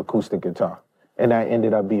over an acoustic guitar. And that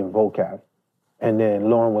ended up being Vocab. And then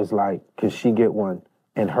Lauren was like, could she get one?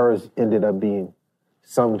 And hers ended up being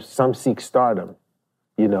Some Seek Stardom,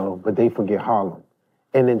 you know, but they forget Harlem.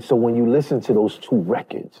 And then so when you listen to those two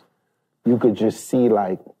records, you could just see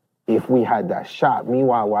like, if we had that shot.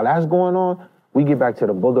 Meanwhile, while that's going on, we get back to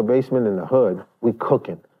the Booger Basement in the hood, we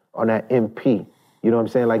cooking on that MP. You know what I'm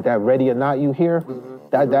saying? Like that Ready or Not you hear,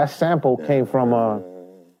 that sample came from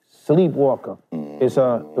Sleepwalker. It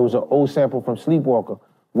was an old sample from Sleepwalker.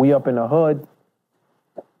 We up in the hood,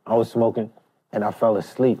 I was smoking, and I fell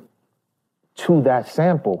asleep to that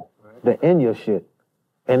sample, the Enya shit.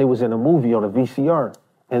 And it was in a movie on a VCR.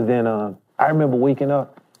 And then I remember waking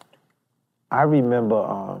up. I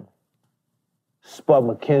remember Spud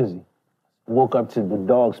McKenzie. Woke up to the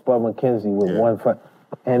dog Spud McKenzie with one foot.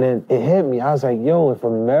 And then it hit me. I was like, yo, if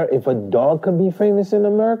a dog could be famous in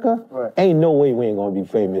America, ain't no way we ain't gonna be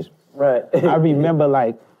famous. Right. I remember,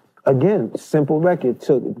 like, again, simple record,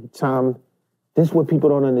 took time This is what people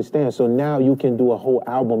don't understand. So now you can do a whole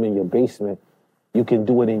album in your basement. You can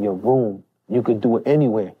do it in your room. You could do it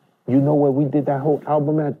anywhere. You know where we did that whole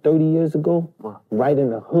album at 30 years ago? Right in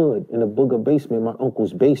the hood, in the Booger basement, my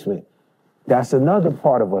uncle's basement. That's another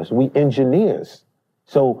part of us. We engineers.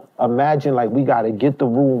 So imagine like we got to get the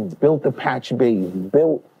room, built the patch bays,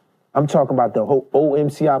 I'm talking about the whole old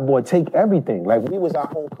MCI board, take everything. Like we was our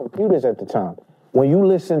own computers at the time. When you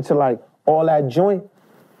listen to like all that joint,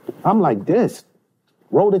 I'm like this,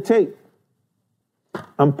 roll the tape.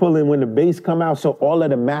 I'm pulling when the bass come out, so all of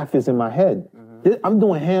the math is in my head. I'm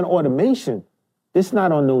doing hand automation. It's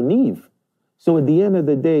not on no Neve. So at the end of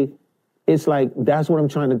the day, it's like, that's what I'm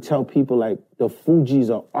trying to tell people, like the Fujis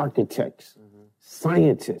are architects,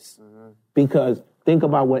 scientists, because think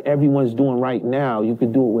about what everyone's doing right now. You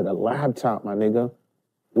could do it with a laptop, my nigga.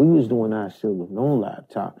 We was doing that shit with no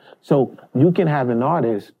laptop. So you can have an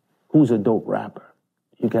artist who's a dope rapper.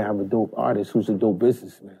 You can have a dope artist who's a dope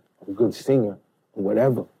businessman, a good singer, or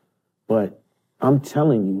whatever. But I'm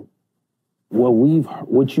telling you,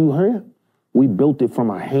 what you heard, we built it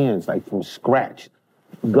from our hands, like from scratch.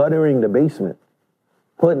 Guttering the basement,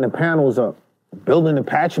 putting the panels up, building the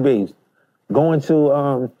patch bays, going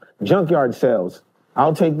to junkyard sales.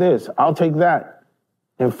 I'll take this, I'll take that.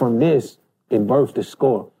 And from this, it birthed the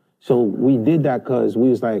score. So we did that because we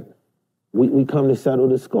was like, we come to settle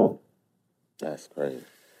the score. That's crazy.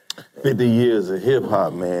 50 years of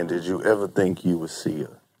hip-hop, man, did you ever think you would see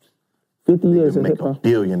 50 years of hip-hop? $1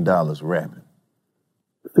 billion rapping.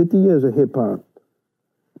 50 years of hip-hop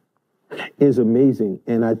is amazing.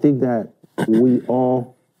 And I think that we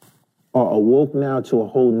all are awoke now to a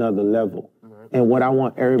whole nother level. And what I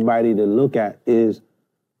want everybody to look at is,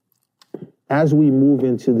 as we move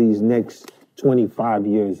into these next 25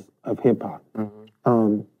 years of hip-hop,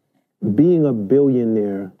 being a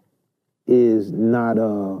billionaire is not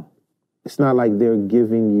it's not like they're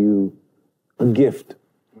giving you a gift.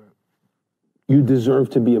 You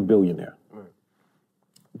deserve to be a billionaire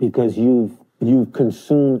because you've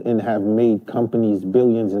consumed and have made companies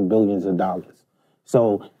billions and billions of dollars.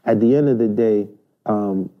 So at the end of the day,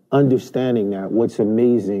 understanding that, what's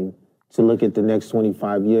amazing to look at the next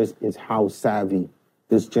 25 years is how savvy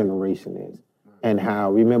this generation is. And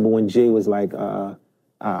how, remember when Jay was like, I'm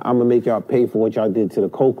gonna make y'all pay for what y'all did to the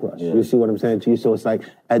Coke Rush. Yeah. You see what I'm saying to you? So it's like,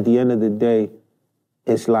 at the end of the day,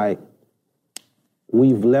 it's like,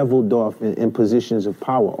 we've leveled off in positions of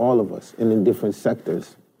power, all of us, and in different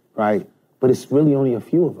sectors, right? But it's really only a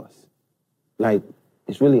few of us. Like,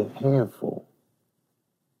 it's really a handful.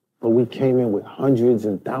 But we came in with hundreds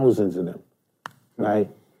and thousands of them, right?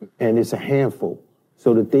 And it's a handful.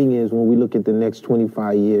 So the thing is, when we look at the next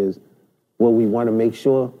 25 years, what we want to make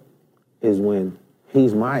sure is when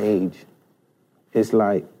he's my age, it's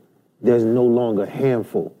like there's no longer a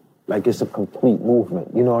handful. Like it's a complete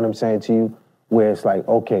movement. You know what I'm saying to you? Where it's like,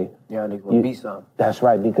 okay. Yeah, they gonna be some. That's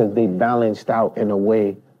right, because they balanced out in a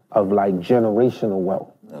way of like generational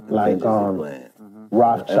wealth. Like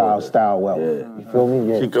Rothschild style wealth. Yeah. You feel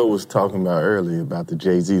me? Yeah. Chico was talking about earlier about the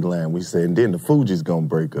Jay-Z line. We said, and then the Fugees gonna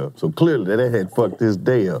break up. So clearly that had fucked this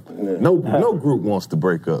day up. Yeah. No group wants to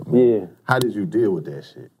break up. Man. Yeah. How did you deal with that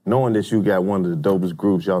shit? Knowing that you got one of the dopest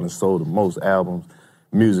groups, y'all done sold the most albums,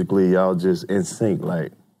 musically, y'all just in sync.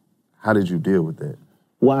 Like, how did you deal with that?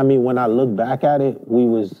 Well, I mean, when I look back at it, we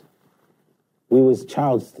was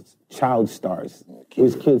child stars. We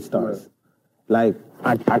was kid stars. Like,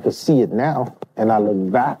 I could see it now, and I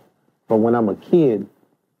look back, but when I'm a kid,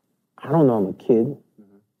 I don't know I'm a kid,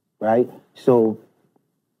 right? So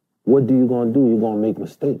what do you gonna do? You're gonna make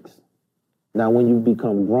mistakes. Now, when you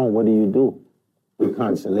become grown, what do? With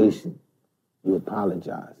consolation, you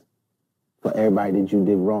apologize for everybody that you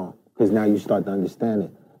did wrong, because now you start to understand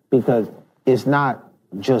it. Because it's not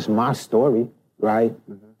just my story, right?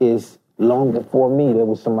 It's long before me, there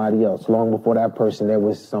was somebody else. Long before that person, there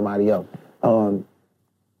was somebody else.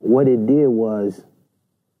 What it did was,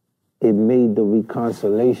 it made the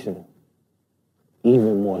reconciliation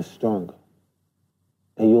even more stronger.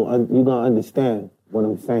 And you're gonna understand what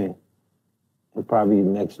I'm saying in probably the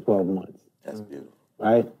next 12 months. That's beautiful.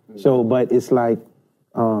 Right? So, but it's like,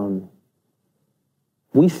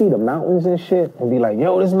 we see the mountains and shit and be like,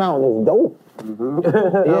 yo, this mountain is dope.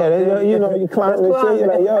 Yeah, you know, you climb the tree, you're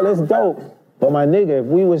like, yo, that's dope. But my nigga, if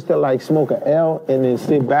we was to like smoke an L and then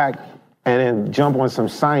sit back and then jump on some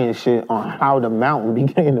science shit on how the mountain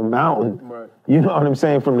became the mountain, you know what I'm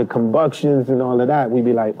saying, from the combustions and all of that, we'd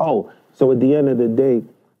be like, oh, so at the end of the day,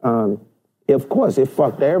 of course, it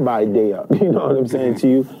fucked everybody's day up, you know what I'm saying to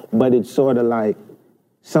you? But it's sort of like,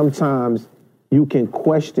 sometimes you can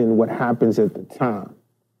question what happens at the time,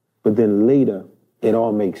 but then later, it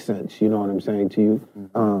all makes sense. You know what I'm saying to you?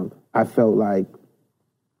 I felt like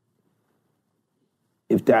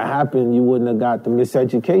if that happened, you wouldn't have got the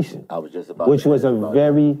Miseducation. I was just about which to was ask a about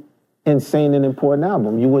very insane and important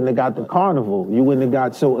album. You wouldn't have got the Carnival. You wouldn't have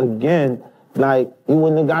got, so again, like, you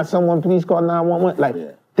wouldn't have got Someone Please Call 911. Like,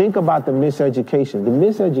 think about the Miseducation. The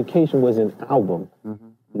Miseducation was an album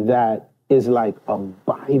that is like a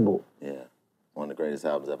Bible. Yeah, one of the greatest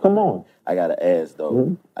albums ever. Come on. I gotta ask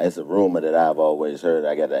though, it's a rumor that I've always heard,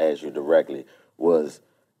 I gotta ask you directly, was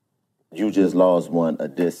You Just Lost One a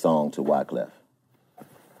diss song to Wyclef?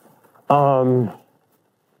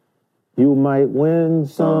 You might win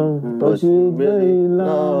some, but you really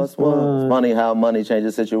lost one. It's funny how money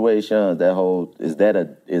changes situations. That whole, is that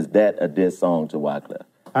a diss song to Wyclef?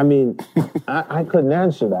 I mean, I couldn't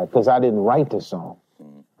answer that because I didn't write the song,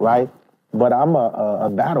 right? But I'm a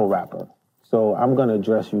battle rapper, so I'm gonna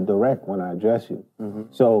address you direct when I address you.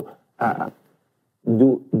 So,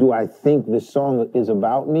 do I think the song is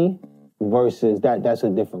about me versus that? That's a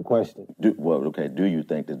different question. Do you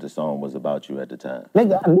think that the song was about you at the time?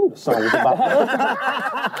 Nigga, I knew the song was about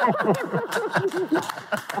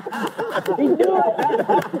me. He knew it.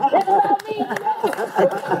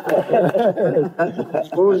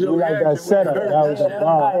 What was your like that setup? That was a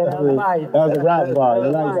bar. That was a rap bar.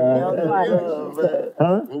 You like that?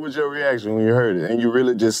 Huh? What was your reaction when you heard it? And you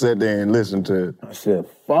really just sat there and listened to it? I said,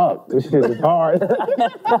 fuck, this shit is hard.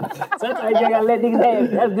 Sometimes you gotta let niggas have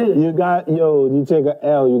it. That's good. You take an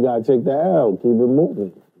L, you gotta take the L. Keep it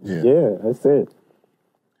moving. Yeah, that's it.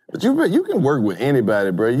 But you can work with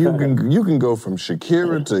anybody, bro. You can go from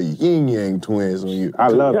Shakira to Yin Yang Twins. I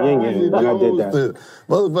love Yin Yang. I did that. To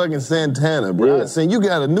motherfucking Santana, bro. Yeah. I seen you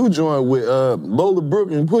got a new joint with Lola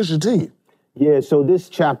Brooke and Pusha T. Yeah, so this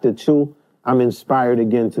chapter 2, I'm inspired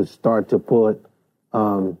again to start to put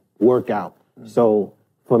work out. So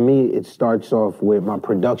for me, it starts off with my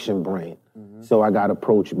production brain. So I got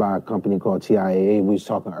approached by a company called TIAA. We was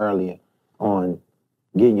talking earlier on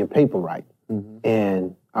getting your paper right.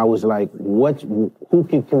 And I was like, who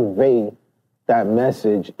can convey that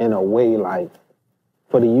message in a way like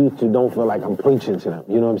for the youth who don't feel like I'm preaching to them?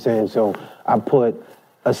 You know what I'm saying? So I put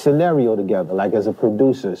a scenario together, like as a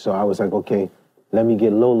producer. So I was like, okay, let me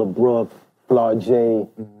get Lola Brooke, Flaw J,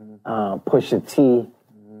 Pusha T,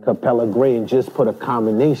 Capella Gray, and just put a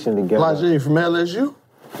combination together. Flaw J from LSU?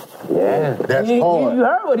 Yeah. That's hard. You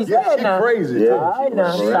heard what he said she now. crazy. All right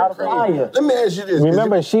now, shout fire. Let me ask you this.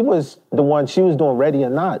 Remember, she was the one, she was doing Ready or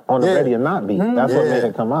Not, on the Ready or Not beat. That's what made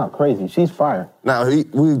her come out crazy. She's fire. Now,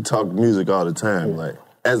 we talk music all the time. Like,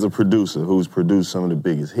 as a producer who's produced some of the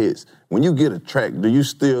biggest hits, when you get a track, do you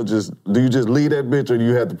just leave that bitch, or do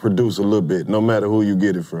you have to produce a little bit, no matter who you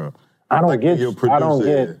get it from? I don't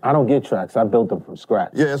get tracks. I built them from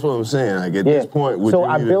scratch. Yeah, that's what I'm saying. Like, at this point, so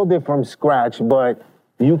I build it from scratch, but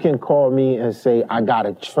you can call me and say, I got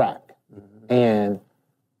a track, and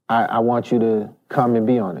I want you to come and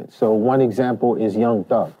be on it. So one example is Young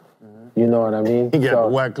Thug. You know what I mean? He got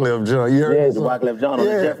the Wyclef John. You heard the Wyclef John on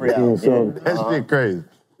the Jeffrey album. So, that shit crazy.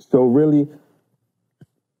 So really,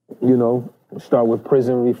 start with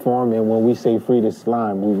prison reform, and when we say free the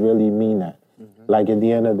slime, we really mean that. Like, at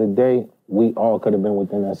the end of the day, we all could have been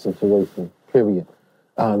within that situation, period.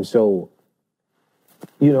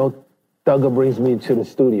 Thugger brings me to the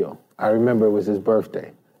studio. I remember it was his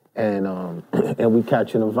birthday, and we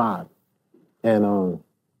catching a vibe, and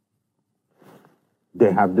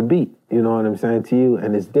they have the beat. You know what I'm saying to you,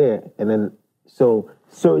 and it's there, and then so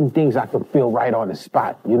certain things I can feel right on the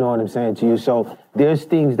spot. You know what I'm saying to you. So there's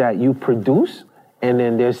things that you produce, and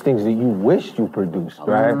then there's things that you wish you produced,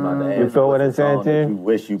 right? You feel what I'm saying to you? You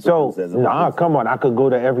wish you produced as a producer. Come on, I could go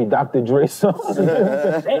to every Dr. Dre song,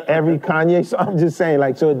 every Kanye song. I'm just saying,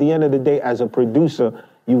 like, so at the end of the day, as a producer,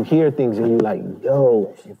 you hear things and you're like,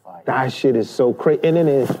 yo, that shit is so crazy. And then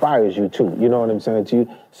it inspires you too, you know what I'm saying to you?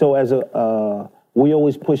 So as we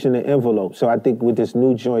always pushing the envelope. So I think with this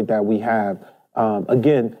new joint that we have,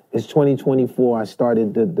 again, it's 2024. I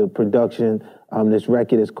started the production. This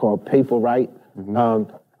record is called Paper Right. I'm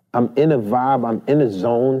in a vibe, I'm in a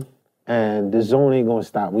zone, and the zone ain't gonna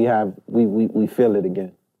stop. We feel it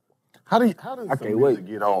again. How do you get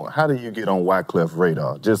on Wyclef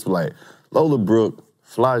radar? Just like Lola Brooke,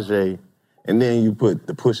 Flage, and then you put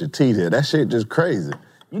the Pusha T there. That shit just crazy.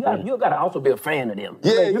 You gotta also be a fan of them.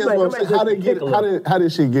 Yeah, that's what I'm saying. How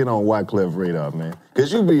did she get on Wyclef radar, man?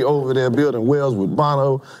 Because you be over there building wells with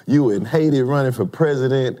Bono, you in Haiti running for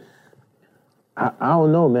president. I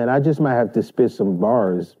don't know, man. I just might have to spit some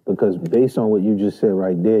bars because based on what you just said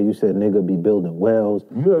right there, you said nigga be building wells.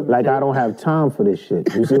 Like, I don't have time for this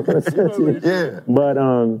shit. You see what I'm saying? Yeah. But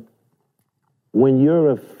when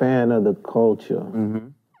you're a fan of the culture,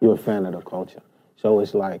 you're a fan of the culture. So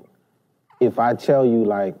it's like, if I tell you,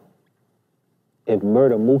 like, if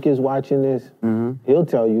Murder Mook is watching this, he'll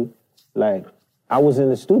tell you, like, I was in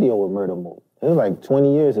the studio with Murder Mook. It was like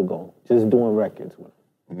 20 years ago, just doing records with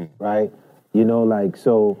him, right? You know, like,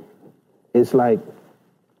 so it's like,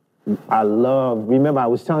 remember I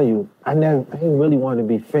was telling you, I didn't really want to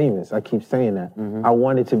be famous. I keep saying that. I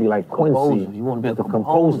wanted to be like Quincy. You want to be the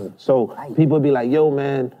composer. So people be like, yo,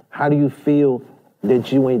 man, how do you feel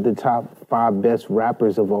that you ain't the top 5 best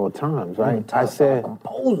rappers of all times, right? I said,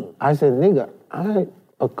 nigga, I'm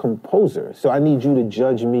a composer. So I need you to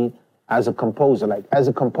judge me as a composer. Like, as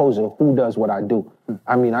a composer, who does what I do?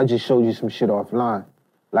 I mean, I just showed you some shit offline.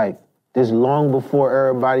 Like, this long before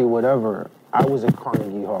everybody, whatever, I was at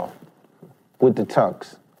Carnegie Hall with the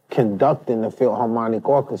Tucks, conducting the Philharmonic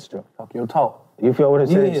Orchestra. Talk your talk. You feel what I'm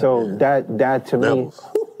saying? So that to me,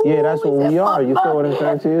 that's what we are. You feel what I'm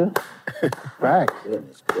saying to you? Facts. Yeah,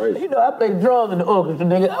 it's crazy. You know, I play drums in the orchestra,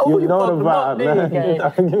 nigga. Oh, you know the vibe, man.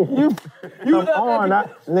 You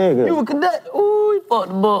nigga. You a cadet. Ooh, you fucked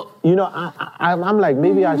the book. You know, I'm like,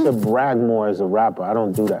 maybe I should brag more as a rapper. I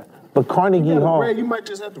don't do that. But Carnegie Hall. Brag, you might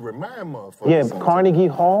just have to remind motherfuckers. Yeah, Carnegie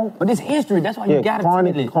Hall. But it's history. That's why you gotta tell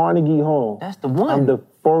it. Carnegie Hall. That's the one. I'm the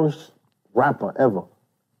first rapper ever.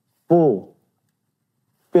 Full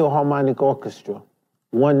Philharmonic Orchestra.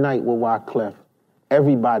 One night with WYCLEF.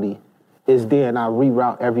 Everybody is there, and I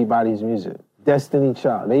reroute everybody's music. Destiny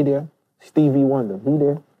Child, they there. Stevie Wonder, he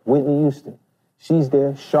there. Whitney Houston, she's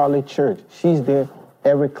there. Charlotte Church, she's there.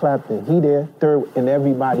 Eric Clapton, he there. Third, and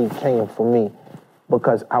everybody came for me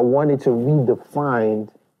because I wanted to redefine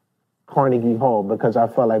Carnegie Hall because I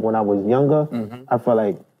felt like when I was younger, I felt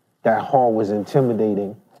like that hall was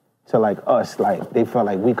intimidating to like us. Like they felt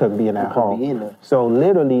like we couldn't be in that hall. So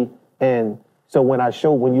literally, and so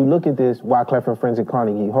when you look at this, WYCLEF and Friends at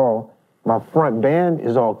Carnegie Hall, my front band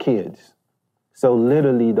is all kids. So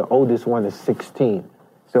literally the oldest one is 16.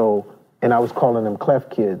 So, and I was calling them Clef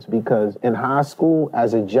kids because in high school,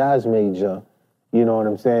 as a jazz major, you know what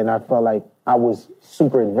I'm saying, I felt like I was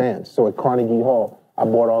super advanced. So at Carnegie Hall, I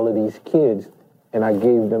brought all of these kids and I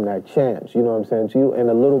gave them that chance, you know what I'm saying to you? And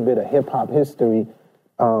a little bit of hip hop history.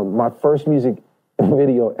 My first music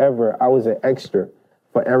video ever, I was an extra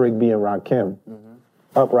for Eric B. and Rakim.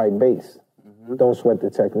 Upright bass. Don't sweat the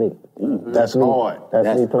technique. That's hard.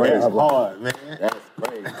 That's me playing That's upright. hard, man. That's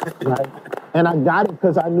crazy. Right? And I got it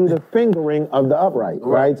because I knew the fingering of the upright,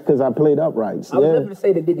 right? Because I played uprights. I was going to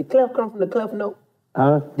say that, did the clef come from the clef note?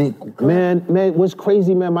 Huh? Man, what's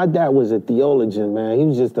crazy, man, my dad was a theologian, man. He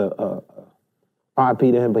was just a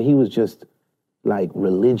RP to him, but he was just like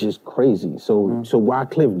religious crazy. So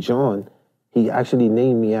Wycliffe John, he actually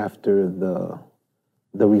named me after the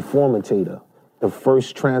Reformatator, the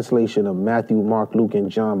first translation of Matthew, Mark, Luke, and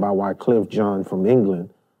John by Wycliffe John from England,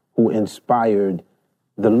 who inspired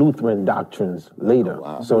the Lutheran doctrines later. Oh,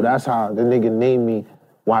 wow. So that's how the nigga named me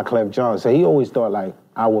Wycliffe John. So he always thought like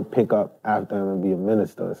I would pick up after him and be a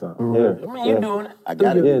minister or something. Yeah. I mean, you doing it. I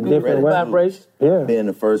got it. Different vibration. Yeah. Being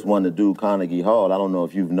the first one to do Carnegie Hall, I don't know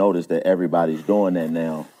if you've noticed that everybody's doing that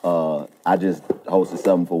now. I just hosted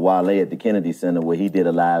something for Wale at the Kennedy Center where he did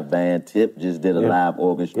a live band. Tip just did a live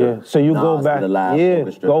orchestra. Yeah. So you Nas go back. did a live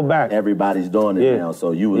orchestra. Go back. Everybody's doing it now.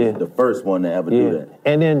 So you was the first one to ever do that.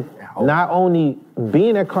 And then not only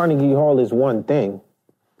being at Carnegie Hall is one thing,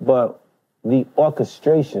 but the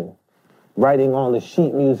orchestration, writing all the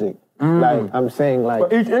sheet music. Like, I'm saying, like...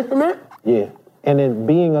 For each instrument? Yeah. And then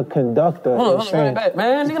being a conductor... Hold on, right back,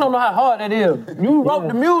 man. You don't know how hard that is. You wrote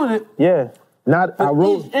the music. Yeah. I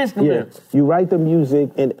wrote... each instrument. Yeah. You write the music,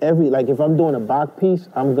 and like, if I'm doing a Bach piece,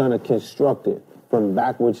 I'm gonna construct it from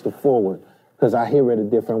backwards to forward, because I hear it a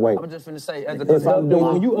different way. I was just gonna say, as a conductor,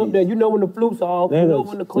 when you up there, you know when the flute's off, you know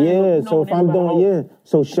when the clear. Yeah, so if I'm doing...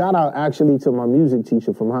 So shout out, actually, to my music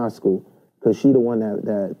teacher from high school, because she the one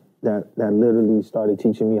that literally started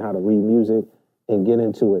teaching me how to read music and get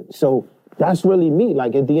into it. So that's really me.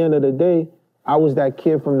 Like, at the end of the day, I was that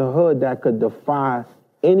kid from the hood that could defy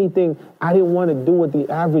anything. I didn't want to do what the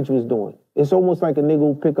average was doing. It's almost like a nigga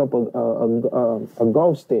who pick up a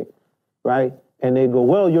golf stick, right? And they go,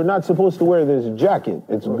 well, you're not supposed to wear this jacket.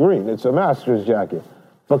 It's green. It's a master's jacket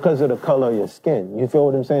because of the color of your skin. You feel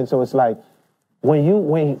what I'm saying? So it's like, the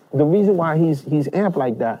reason why he's amped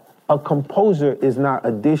like that, a composer is not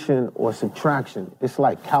addition or subtraction. It's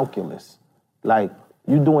like calculus. Like,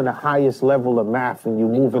 you're doing the highest level of math and you're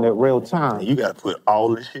moving it real time. You got to put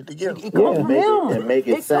all this shit together. It comes from him. And make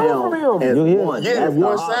it sound as one. Yeah,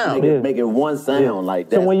 one sound. Make it one sound like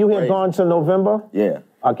that. So when you hear Gone to November? Yeah.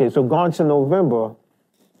 Okay, so Gone to November,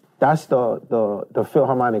 that's the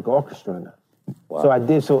Philharmonic Orchestra in that. Wow. So I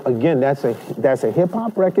did. So again, that's a hip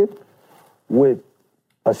hop record with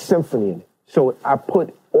a symphony in it. So I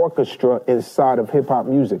put orchestra inside of hip hop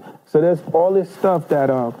music. So there's all this stuff that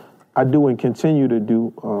I do and continue to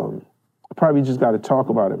do. I probably just got to talk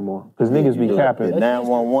about it more because niggas be capping.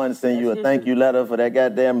 911 send you a thank you letter for that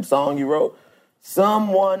goddamn song you wrote.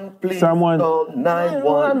 Someone please call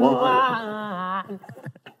 911.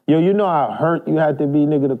 Yo, you know how hurt you had to be,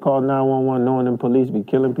 nigga, to call 911 knowing them police be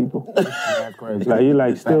killing people? That's crazy. Like, you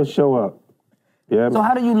like, still show up. Yeah. So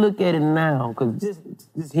how do you look at it now? Because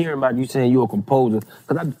just hearing about you saying you're a composer,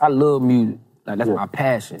 because I love music. Like, that's my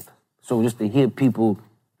passion. So just to hear people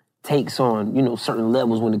takes on, you know, certain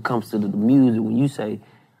levels when it comes to the music, when you say,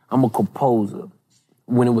 I'm a composer,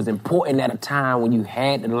 when it was important at a time when you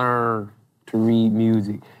had to learn to read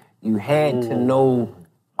music, you had to know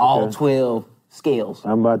all 12 scales.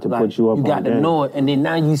 I'm about to put you up on You got to know it, and then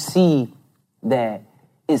now you see that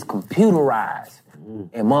it's computerized,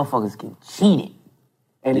 and motherfuckers can cheat it.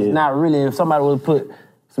 And it's not really, if somebody would put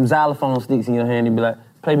some xylophone sticks in your hand and be like,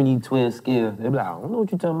 play me these 12 scales, they'd be like, I don't know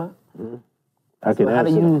what you're talking about. I can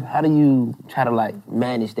how do you try to like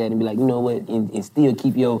manage that and be like, you know what, and still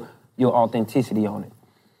keep your authenticity on it?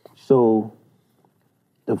 So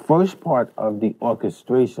the first part of the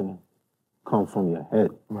orchestration comes from your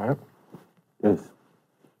head. Right. It's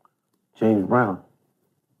James Brown,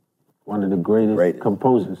 one of the greatest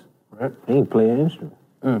composers. Right. He ain't play an instrument.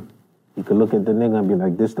 You could look at the nigga and be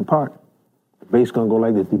like, this the part. The bass gonna go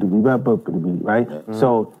like this, right?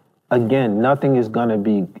 So again, nothing is gonna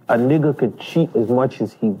be, a nigga could cheat as much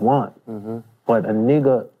as he want, but a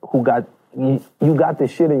nigga who got, you got the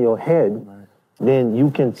shit in your head, then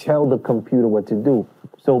you can tell the computer what to do.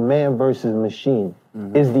 So man versus machine.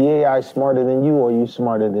 Is the AI smarter than you or are you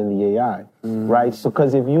smarter than the AI, right? So,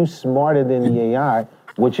 because if you smarter than the AI,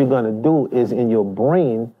 what you're gonna do is in your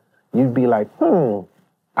brain, you'd be like,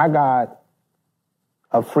 I got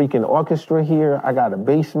a freaking orchestra here, I got a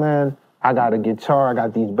bass man, I got a guitar, I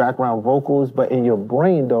got these background vocals, but in your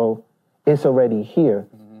brain though, it's already here.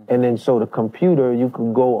 And then so the computer, you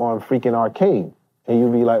could go on freaking arcade. And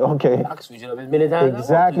you'll be like, okay. I can switch it up as many times.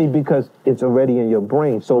 Exactly, because it's already in your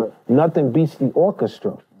brain. So nothing beats the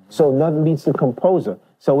orchestra. So nothing beats the composer.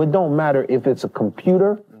 So it don't matter if it's a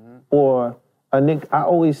computer or a nigga. I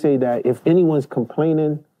always say that if anyone's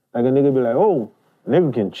complaining, like a nigga be like, oh, a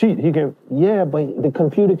nigga can cheat. He can. Yeah, but the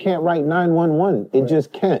computer can't write 911. It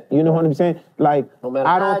just can't. You know what I'm saying? Like, no matter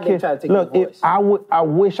I don't care. Look, I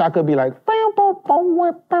wish I could be like,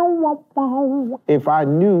 if I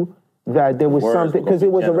knew that there was something, because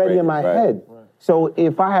it was already in my head. So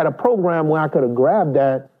if I had a program where I could have grabbed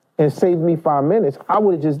that and saved me 5 minutes, I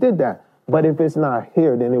would have just did that. But if it's not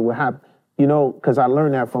here, then it would happen. You know, because I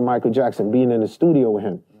learned that from Michael Jackson, being in the studio with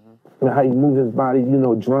him. You know, how he moves his body, you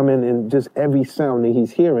know, drumming and just every sound that he's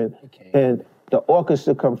hearing. And the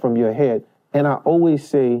orchestra comes from your head. And I always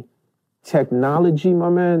say, technology, my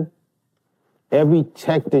man, every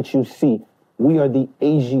tech that you see, we are the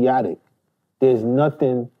Asiatic. There's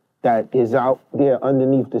nothing that is out there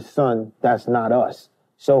underneath the sun that's not us.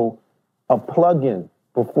 So a plugin,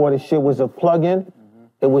 before the shit was a plugin,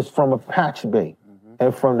 it was from a patch bay.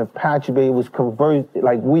 And from the patch bay, it was converted,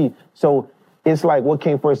 so it's like, what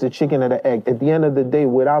came first, the chicken or the egg? At the end of the day,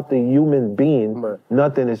 without the human being,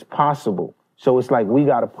 nothing is possible. So it's like, we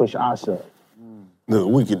gotta push ourselves. Look,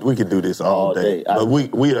 we could do this all day. But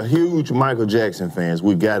we are huge Michael Jackson fans.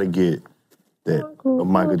 We gotta get that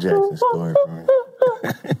Michael Jackson story from you.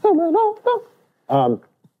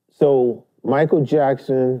 So Michael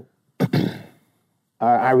Jackson,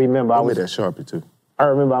 I remember I was that Sharpie too. I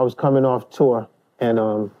remember I was coming off tour and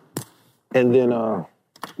then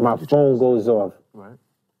my phone goes off.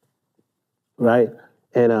 Right?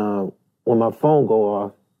 And when my phone go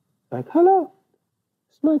off, like, hello,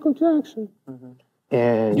 it's Michael Jackson.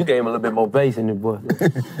 And you gave him a little bit more bass in it, boy.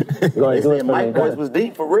 They said Mike's voice was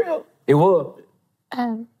deep for real. It was.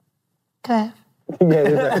 Clef.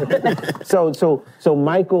 So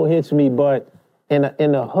Michael hits me, but in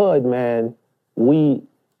the hood, man,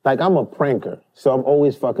 I'm a pranker. So I'm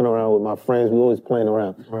always fucking around with my friends. We always playing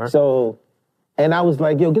around. Right. So, and I was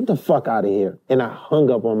like, yo, get the fuck out of here. And I hung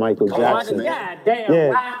up on Michael Jackson. God damn, yeah.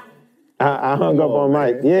 wow. I hung up on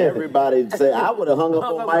Mike. Yeah. Everybody say, I would have hung up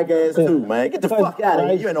on Mike ass too, man. Get the fuck out of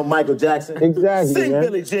here. You ain't no Michael Jackson. Exactly, Sing man.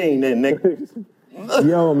 Billie Jean then, nigga.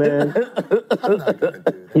 Yo, man.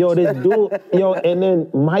 Yo, this dude, and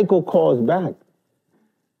then Michael calls back.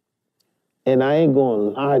 And I ain't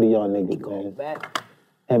gonna lie to y'all niggas, man. Back.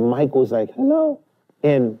 And Michael's like, hello.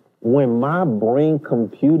 And when my brain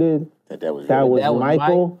computed That was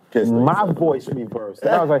Michael. My voice reversed.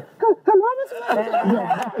 And I was like, hello,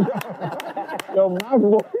 Yo, my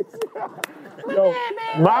voice. Yo,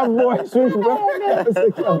 my voice reversed.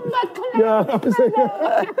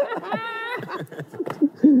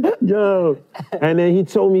 Yo. And then he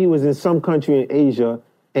told me he was in some country in Asia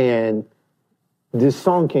and this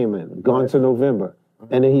song came in, Gone to November.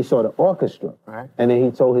 And then he saw the orchestra. Right. And then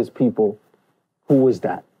he told his people, who was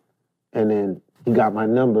that? And then he got my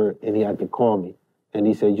number and he had to call me. And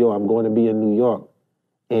he said, yo, I'm going to be in New York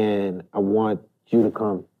and I want you to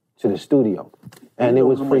come to the studio. And it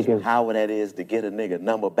was freaking... How that is to get a nigga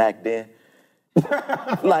number back then?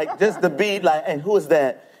 Like, just the beat, like, hey, who is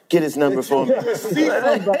that? Get his number for me. And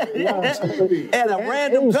a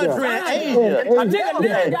random country in Asia. I think a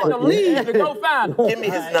nigga got to leave to go find him. Give me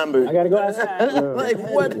his number. I got to go outside. Like,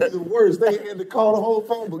 what? The worst. They had to call the whole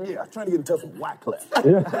phone, but yeah, I'm trying to get in touch with WYCLEF.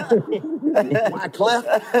 WYCLEF?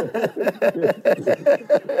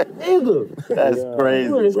 Nigga. That's crazy,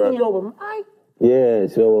 You in the bro. studio with Mike? Yeah,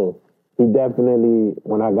 so he definitely,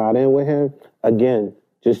 when I got in with him, again,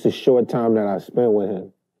 just a short time that I spent with him,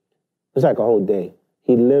 it was like a whole day.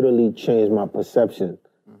 He literally changed my perception.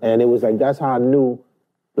 And it was like, that's how I knew,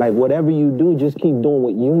 like, whatever you do, just keep doing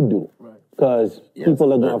what you do. Because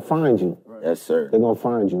people are going to find you. Yes, sir. They're going to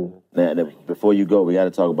find you. Now, before you go, we got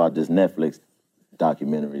to talk about this Netflix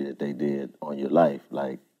documentary that they did on your life.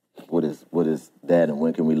 Like, what is that, and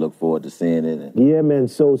when can we look forward to seeing it? Yeah, man.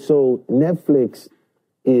 So Netflix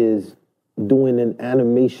is doing an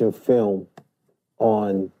animation film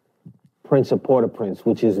on Prince of Port-au-Prince,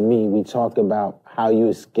 which is me. We talked about how you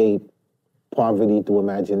escape poverty through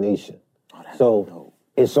imagination. So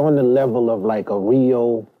it's on the level of like a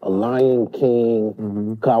Rio, a Lion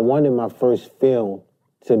King. Cause I wanted my first film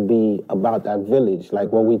to be about that village,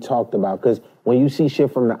 like what we talked about. Because when you see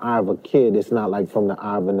shit from the eye of a kid, it's not like from the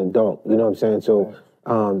eye of an adult. You know what I'm saying? So,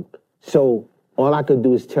 so all I could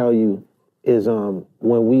do is tell you is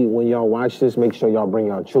when y'all watch this, make sure y'all bring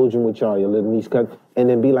y'all children with y'all, your little niece, and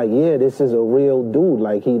then be like, yeah, this is a real dude.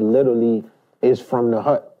 Like, he literally is from the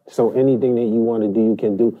hut. So anything that you want to do, you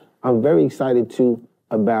can do. I'm very excited, too,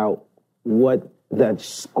 about what that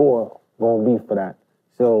score gonna be for that.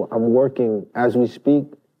 So I'm working, as we speak,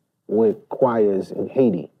 with choirs in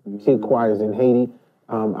Haiti. Kid choirs in Haiti.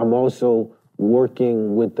 I'm also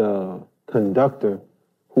working with a conductor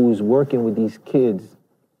who's working with these kids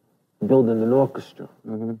building an orchestra.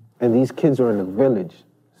 And these kids are in a village.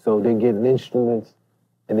 So they're getting instruments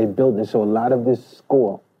and they're building. So a lot of this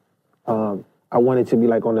score, I want it to be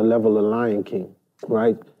like on the level of Lion King,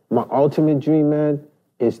 right? My ultimate dream, man,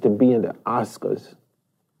 is to be in the Oscars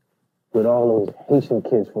with all those Haitian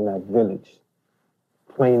kids from that village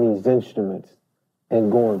playing these instruments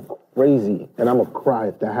and going crazy. And I'm gonna cry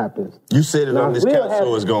if that happens. You said it on this couch,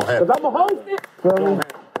 so it's gonna happen. Because I'm gonna host it.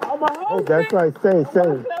 I'm a host. That's right, same.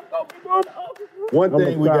 One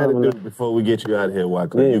thing we got to do before we get you out of here,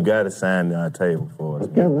 WYCLEF, you got to sign our table for us.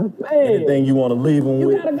 Man. Anything you want to leave them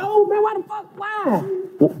with? You gotta go, man. Why the fuck? Why?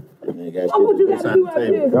 What you gotta do out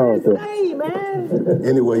there? Hey, man.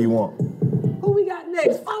 Any way you want. Who we got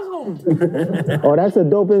next? Fuck them. Oh, that's a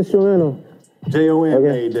dope instrumental. J.O.N.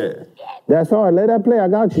 made that. That's hard. Let that play. I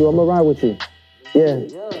got you. I'm gonna ride with you. Yeah.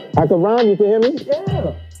 I can rhyme. You can hear me?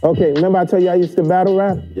 Yeah. Okay. Remember I told you I used to battle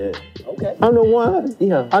rap? Yeah. Okay. I'm the one.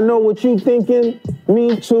 Yeah. I know what you thinking.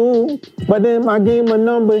 Me too. But in my game of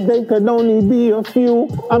numbers, they could only be a few.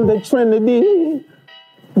 I'm the Trinity.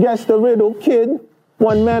 Guess the riddle, kid.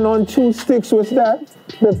 One man on two sticks was that.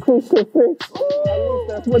 The crucifix.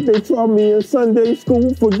 That's what they taught me in Sunday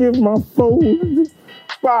school. Forgive my foes.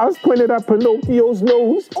 Bars pointed at Pinocchio's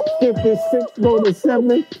nose. If this 6 go to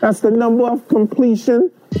 7, that's the number of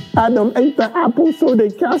completion. Adam ate the apple, so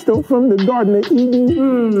they cast him from the Garden of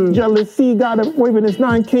Eden. Jealousy got him waving his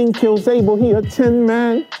 9. King kills Abel, he a 10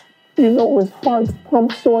 man. You know his heart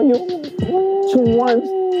pumps oil. 2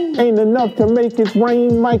 1s ain't enough to make it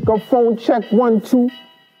rain. Microphone check 1 2.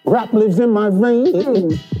 Rap lives in my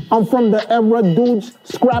vein. I'm from the era dudes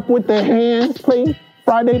scrap with their hands. Play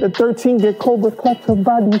Friday the 13th, get Cobra Clutch her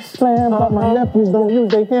body slam. But my nephews don't use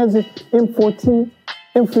their hands. It's M14,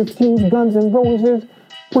 M15, Guns and Roses.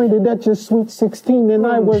 Pointed at your sweet 16 and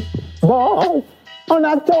I was born on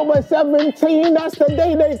October 17. That's the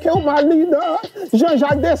day they killed my leader,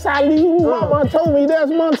 Jean-Jacques Dessalines. Mama told me there's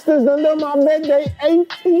monsters under my bed, they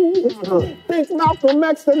 18. Think Malcolm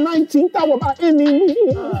X the 19th hour by any means.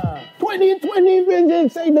 2020 vision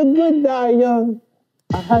say the good die young.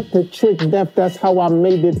 I had to trick death, that's how I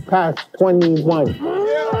made it past 21.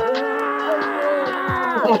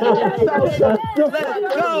 You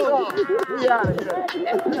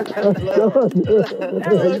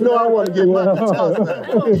know I want to get my toss now.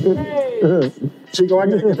 Chico, I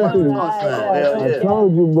gotta get my toss now. I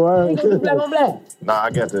told you, boy. Black on black. Nah, I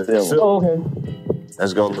got the silver. Oh, okay.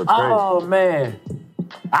 That's gonna look crazy. Oh, man.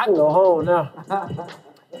 I can go home now.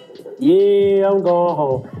 Yeah, I'm going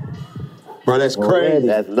home. Bro, that's crazy.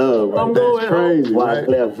 That's love, right? I'm That's going crazy.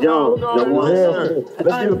 Wyclef Young. Let's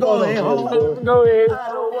get a photo. Go ahead. I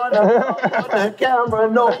don't want the camera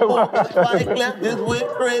no more. Wyclef just went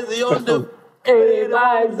crazy on the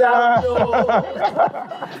lights out.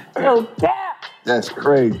 Yo, cap. That's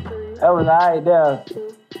crazy. That was all right there.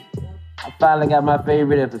 I finally got my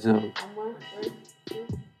favorite episode.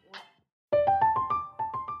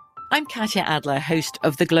 I'm Katya Adler, host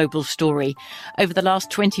of The Global Story. Over the last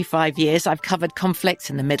 25 years, I've covered conflicts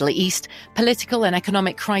in the Middle East, political and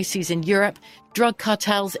economic crises in Europe, drug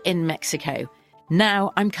cartels in Mexico.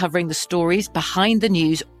 Now I'm covering the stories behind the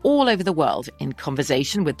news all over the world in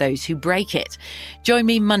conversation with those who break it. Join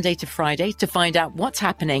me Monday to Friday to find out what's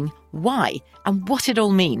happening, why, and what it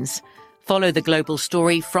all means. Follow The Global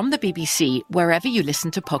Story from the BBC wherever you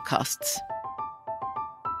listen to podcasts.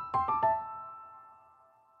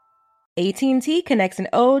 AT&T connects an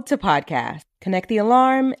ode to podcast. Connect the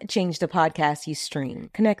alarm, change the podcast you stream.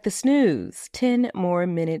 Connect the snooze, 10 more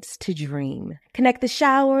minutes to dream. Connect the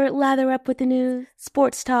shower, lather up with the news,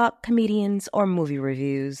 sports talk, comedians, or movie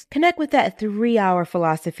reviews. Connect with that 3-hour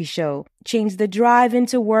philosophy show. Change the drive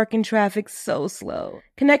into work and traffic so slow.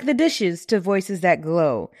 Connect the dishes to voices that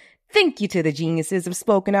glow. Thank you to the geniuses of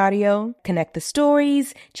spoken audio. Connect the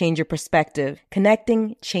stories, change your perspective.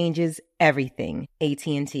 Connecting changes everything.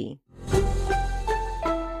 AT&T.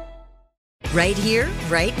 Right here,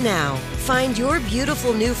 right now. Find your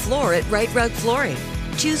beautiful new floor at Right Rug Flooring.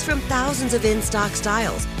 Choose from thousands of in-stock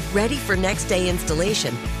styles, ready for next day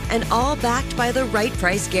installation, and all backed by the right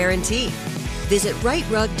price guarantee. Visit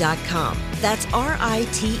rightrug.com. That's RITERUG.com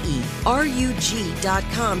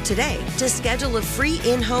today to schedule a free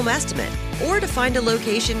in-home estimate or to find a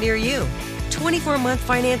location near you. 24-month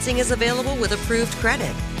financing is available with approved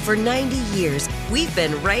credit. For 90 years, we've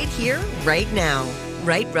been right here, right now.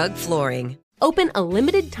 Right Rug Flooring. Open a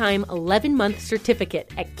limited-time 11-month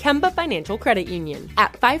certificate at Kemba Financial Credit Union.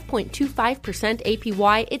 At 5.25%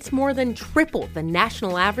 APY, it's more than triple the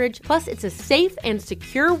national average, plus it's a safe and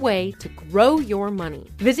secure way to grow your money.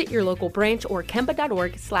 Visit your local branch or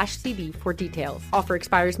kemba.org/cb for details. Offer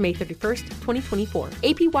expires May 31st, 2024.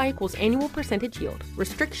 APY equals annual percentage yield.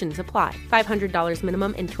 Restrictions apply. $500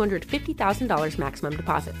 minimum and $250,000 maximum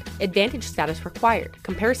deposit. Advantage status required.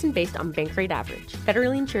 Comparison based on bank rate average.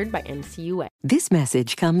 Federally insured by NCUA. This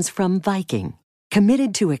message comes from Viking,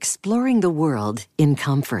 committed to exploring the world in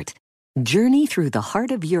comfort. Journey through the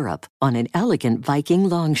heart of Europe on an elegant Viking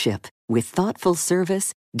longship with thoughtful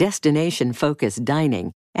service, destination-focused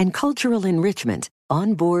dining, and cultural enrichment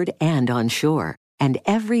on board and on shore. And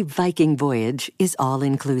every Viking voyage is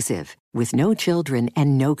all-inclusive, with no children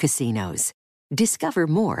and no casinos. Discover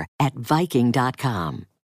more at Viking.com.